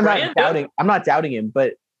doubting him,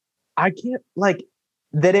 but I can't like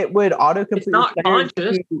that it would autocomplete. It's not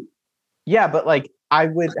conscious. Yeah, but like I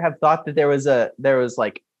would have thought that there was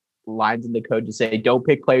like lines in the code to say don't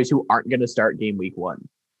pick players who aren't going to start game week 1.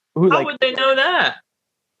 How would they know that?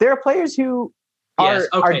 There are players who are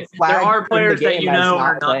flagged. There are players that you know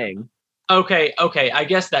are not playing. Okay. I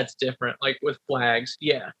guess that's different. Like with flags,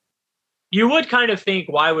 yeah. You would kind of think,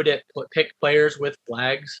 why would it pick players with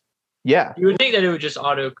flags? Yeah, you would think that it would just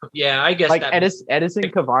auto. Yeah, I guess like Edison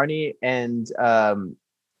Cavani and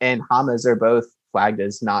and Hamas are both flagged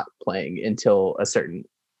as not playing until a certain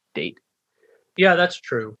date. Yeah, that's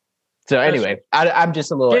true. So anyway, I'm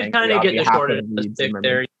just a little Did angry kind of on get the behalf short of end of the Reed stick Zimmerman.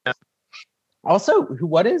 there. Yeah. Also,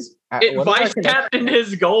 what is what is our Vice connection? captain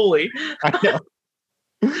his goalie. I know.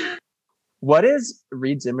 What is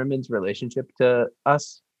Reed Zimmerman's relationship to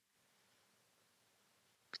us?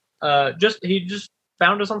 He just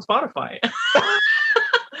found us on Spotify.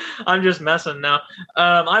 I'm just messing now.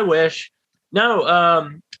 I wish.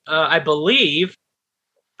 No, I believe.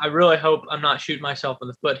 I really hope I'm not shooting myself in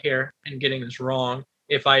the foot here and getting this wrong.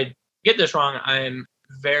 If I get this wrong, I'm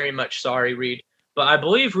very much sorry, Reed. But I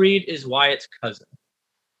believe Reed is Wyatt's cousin.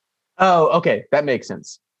 Oh, okay, that makes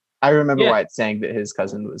sense. I remember Yeah. Wyatt saying that his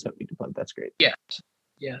cousin was hoping to play. That's great.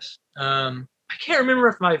 Yes. I can't remember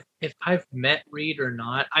if I've met Reed or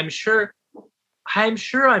not. I'm sure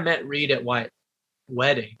I met Reed at Wyatt's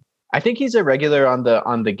wedding. I think he's a regular on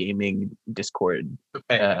the gaming Discord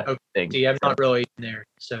Okay. thing. See, I'm not really in there.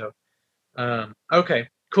 So, okay,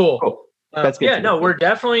 cool. That's good. Yeah, no, we're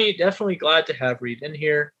definitely glad to have Reed in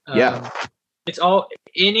here. Yeah. It's all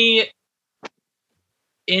anybody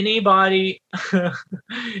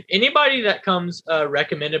that comes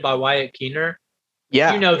recommended by Wyatt Keener.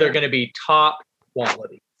 Yeah. They're going to be top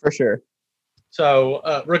quality for sure.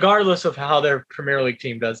 So, regardless of how their Premier League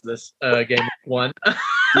team does this game one,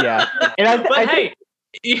 yeah. And but hey,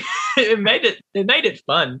 it made it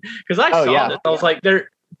fun because I saw this. I was like,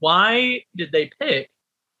 why did they pick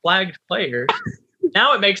flagged players?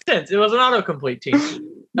 Now it makes sense. It was an autocomplete team.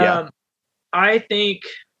 Yeah. I think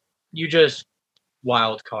you just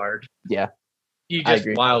wild card. Yeah. You just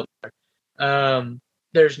wild card.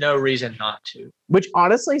 There's no reason not to. Which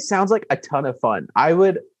honestly sounds like a ton of fun.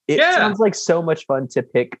 It sounds like so much fun to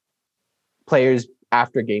pick players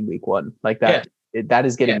after game week 1 like that. Yeah. That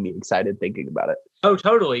is getting me excited thinking about it. Oh,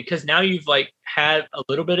 totally. Because now you've had a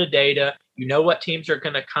little bit of data. You know what teams are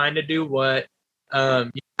going to kind of do what.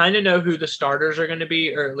 You kind of know who the starters are going to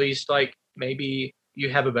be, or at least maybe you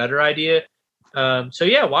have a better idea. So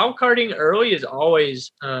yeah, wild carding early is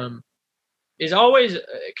always can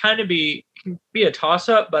be a toss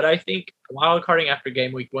up, but I think wild carding after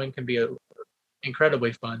game week 1 can be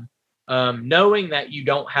incredibly fun. Knowing that you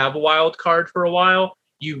don't have a wild card for a while,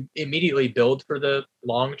 you immediately build for the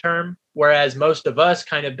long term, whereas most of us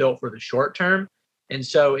kind of built for the short term. And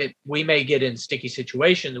so we may get in sticky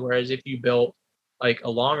situations, whereas if you built a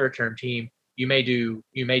longer term team, you may do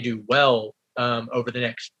well over the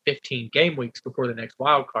next 15 game weeks before the next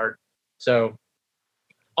wild card. So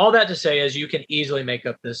all that to say is you can easily make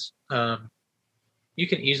up this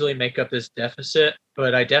deficit,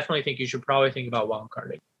 but I definitely think you should probably think about wild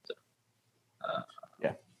carding. So,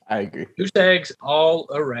 yeah, I agree. Goose eggs all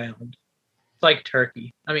around. It's like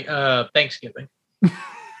turkey. I mean, Thanksgiving.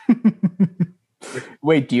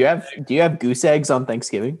 Wait, do you have goose eggs on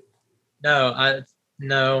Thanksgiving? No.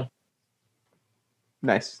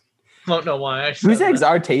 Nice. I don't know why. Goose eggs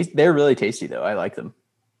are they're really tasty though. I like them.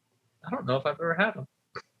 I don't know if I've ever had them.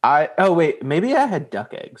 Maybe I had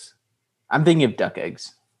duck eggs. I'm thinking of duck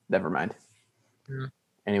eggs. Never mind.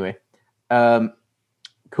 Anyway,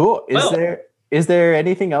 cool. Is there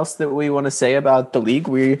anything else that we want to say about the league?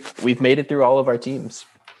 We've made it through all of our teams.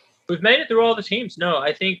 We've made it through all the teams. No,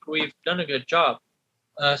 I think we've done a good job.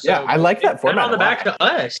 I like that format. On the back to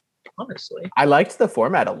us, honestly. I liked the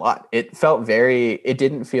format a lot. It felt it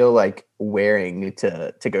didn't feel like wearing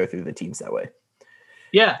to go through the teams that way.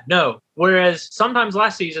 Yeah, no. Whereas sometimes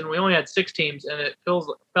last season we only had 6 teams, and it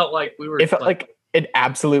felt like we were. It felt like an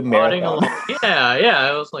absolute marathon.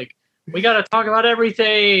 Yeah. It was like we got to talk about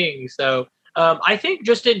everything. So I think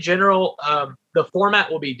just in general, the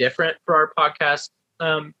format will be different for our podcast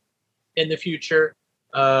in the future.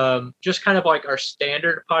 Just kind of like our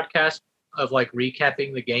standard podcast of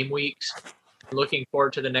recapping the game weeks, looking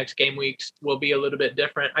forward to the next game weeks will be a little bit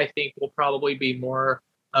different. I think we'll probably be more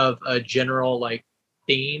of a general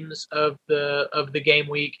themes of the game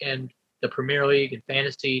week and the Premier League and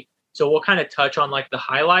fantasy. So we'll kind of touch on the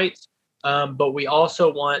highlights, but we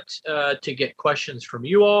also want to get questions from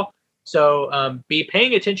you all. So be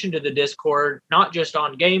paying attention to the Discord, not just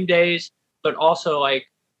on game days, but also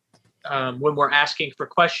when we're asking for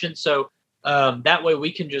questions. So that way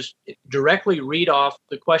we can just directly read off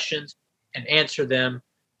the questions and answer them.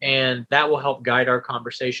 And that will help guide our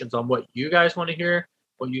conversations on what you guys want to hear,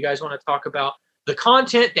 what you guys want to talk about, the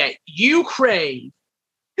content that you crave.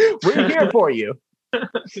 We're here for you.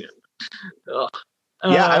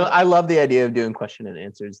 I love the idea of doing question and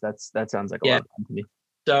answers. That sounds like a lot of fun to me.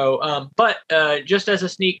 So, but just as a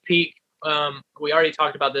sneak peek, we already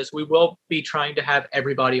talked about this. We will be trying to have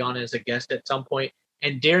everybody on as a guest at some point.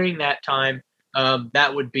 And during that time,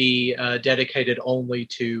 that would be dedicated only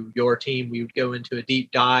to your team. We would go into a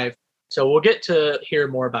deep dive. So we'll get to hear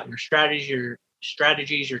more about your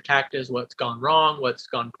strategies, your tactics, what's gone wrong, what's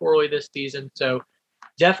gone poorly this season. So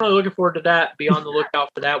definitely looking forward to that. Be on the lookout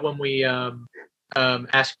for that when we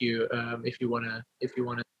ask you if you want to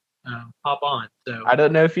hop on. So I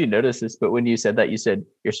don't know if you noticed this, but when you said that, you said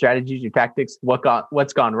your strategies, your tactics,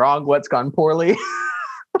 what's gone wrong, what's gone poorly.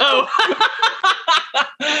 Oh,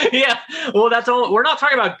 yeah. Well, we're not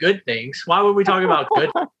talking about good things. Why would we talk about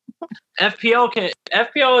good?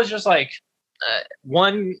 FPL is just like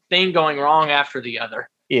one thing going wrong after the other.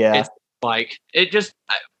 Yeah. It's like it just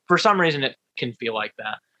for some reason it can feel like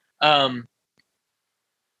that.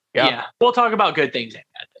 Yeah. We'll talk about good things and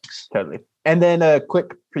bad things. Totally. And then a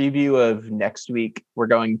quick preview of next week. We're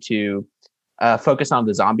going to focus on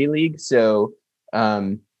the Zombie League. So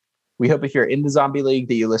we hope if you're in the Zombie League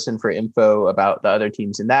that you listen for info about the other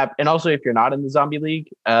teams in that. And also if you're not in the Zombie League,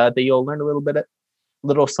 that you'll learn a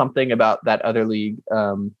little something about that other league.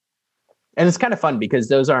 And it's kind of fun because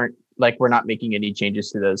those aren't like, we're not making any changes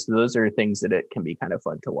to those. So those are things that it can be kind of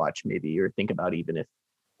fun to watch maybe, or think about even if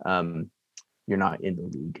you're not in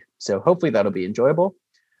the league. So hopefully that'll be enjoyable.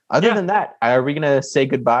 Other than that, are we going to say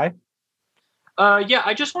goodbye? Yeah,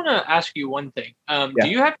 I just want to ask you one thing. Do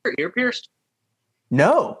you have your ear pierced?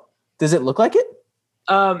 No. Does it look like it?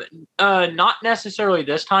 Not necessarily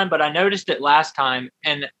this time, but I noticed it last time.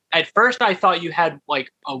 And at first I thought you had like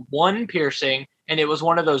a one piercing and it was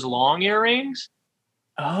one of those long earrings.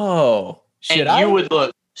 Oh, you would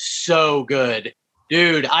look so good.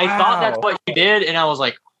 Dude, I thought that's what you did. And I was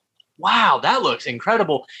like, wow, that looks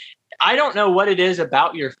incredible. I don't know what it is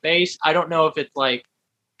about your face. I don't know if it's like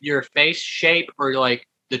your face shape or like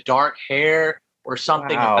the dark hair or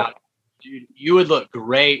something about it. Dude, you would look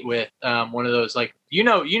great with one of those, like you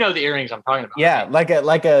know the earrings I'm talking about. Yeah, right?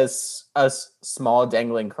 like a small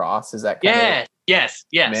dangling cross. Is that kind of? Yes.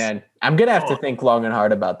 Man, I'm gonna have to think long and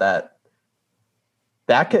hard about that.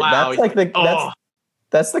 That's like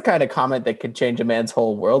that's the kind of comment that could change a man's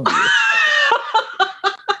whole worldview.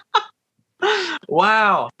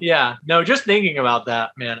 Wow. Yeah. No, just thinking about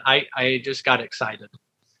that, man, I just got excited.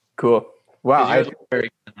 Cool. Wow.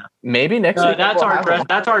 Maybe next week. That's our dress.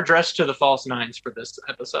 That's our dress to the false nines for this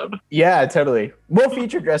episode. Yeah, totally. We'll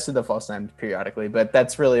feature dress to the false nines periodically, but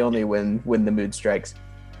that's really only when the mood strikes.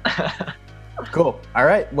 Cool. All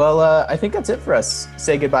right. Well, I think that's it for us.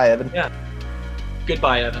 Say goodbye, Evan. Yeah.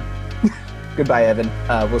 Goodbye, Evan. Goodbye, Evan.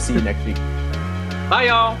 We'll see you next week. Bye,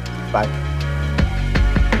 y'all. Bye.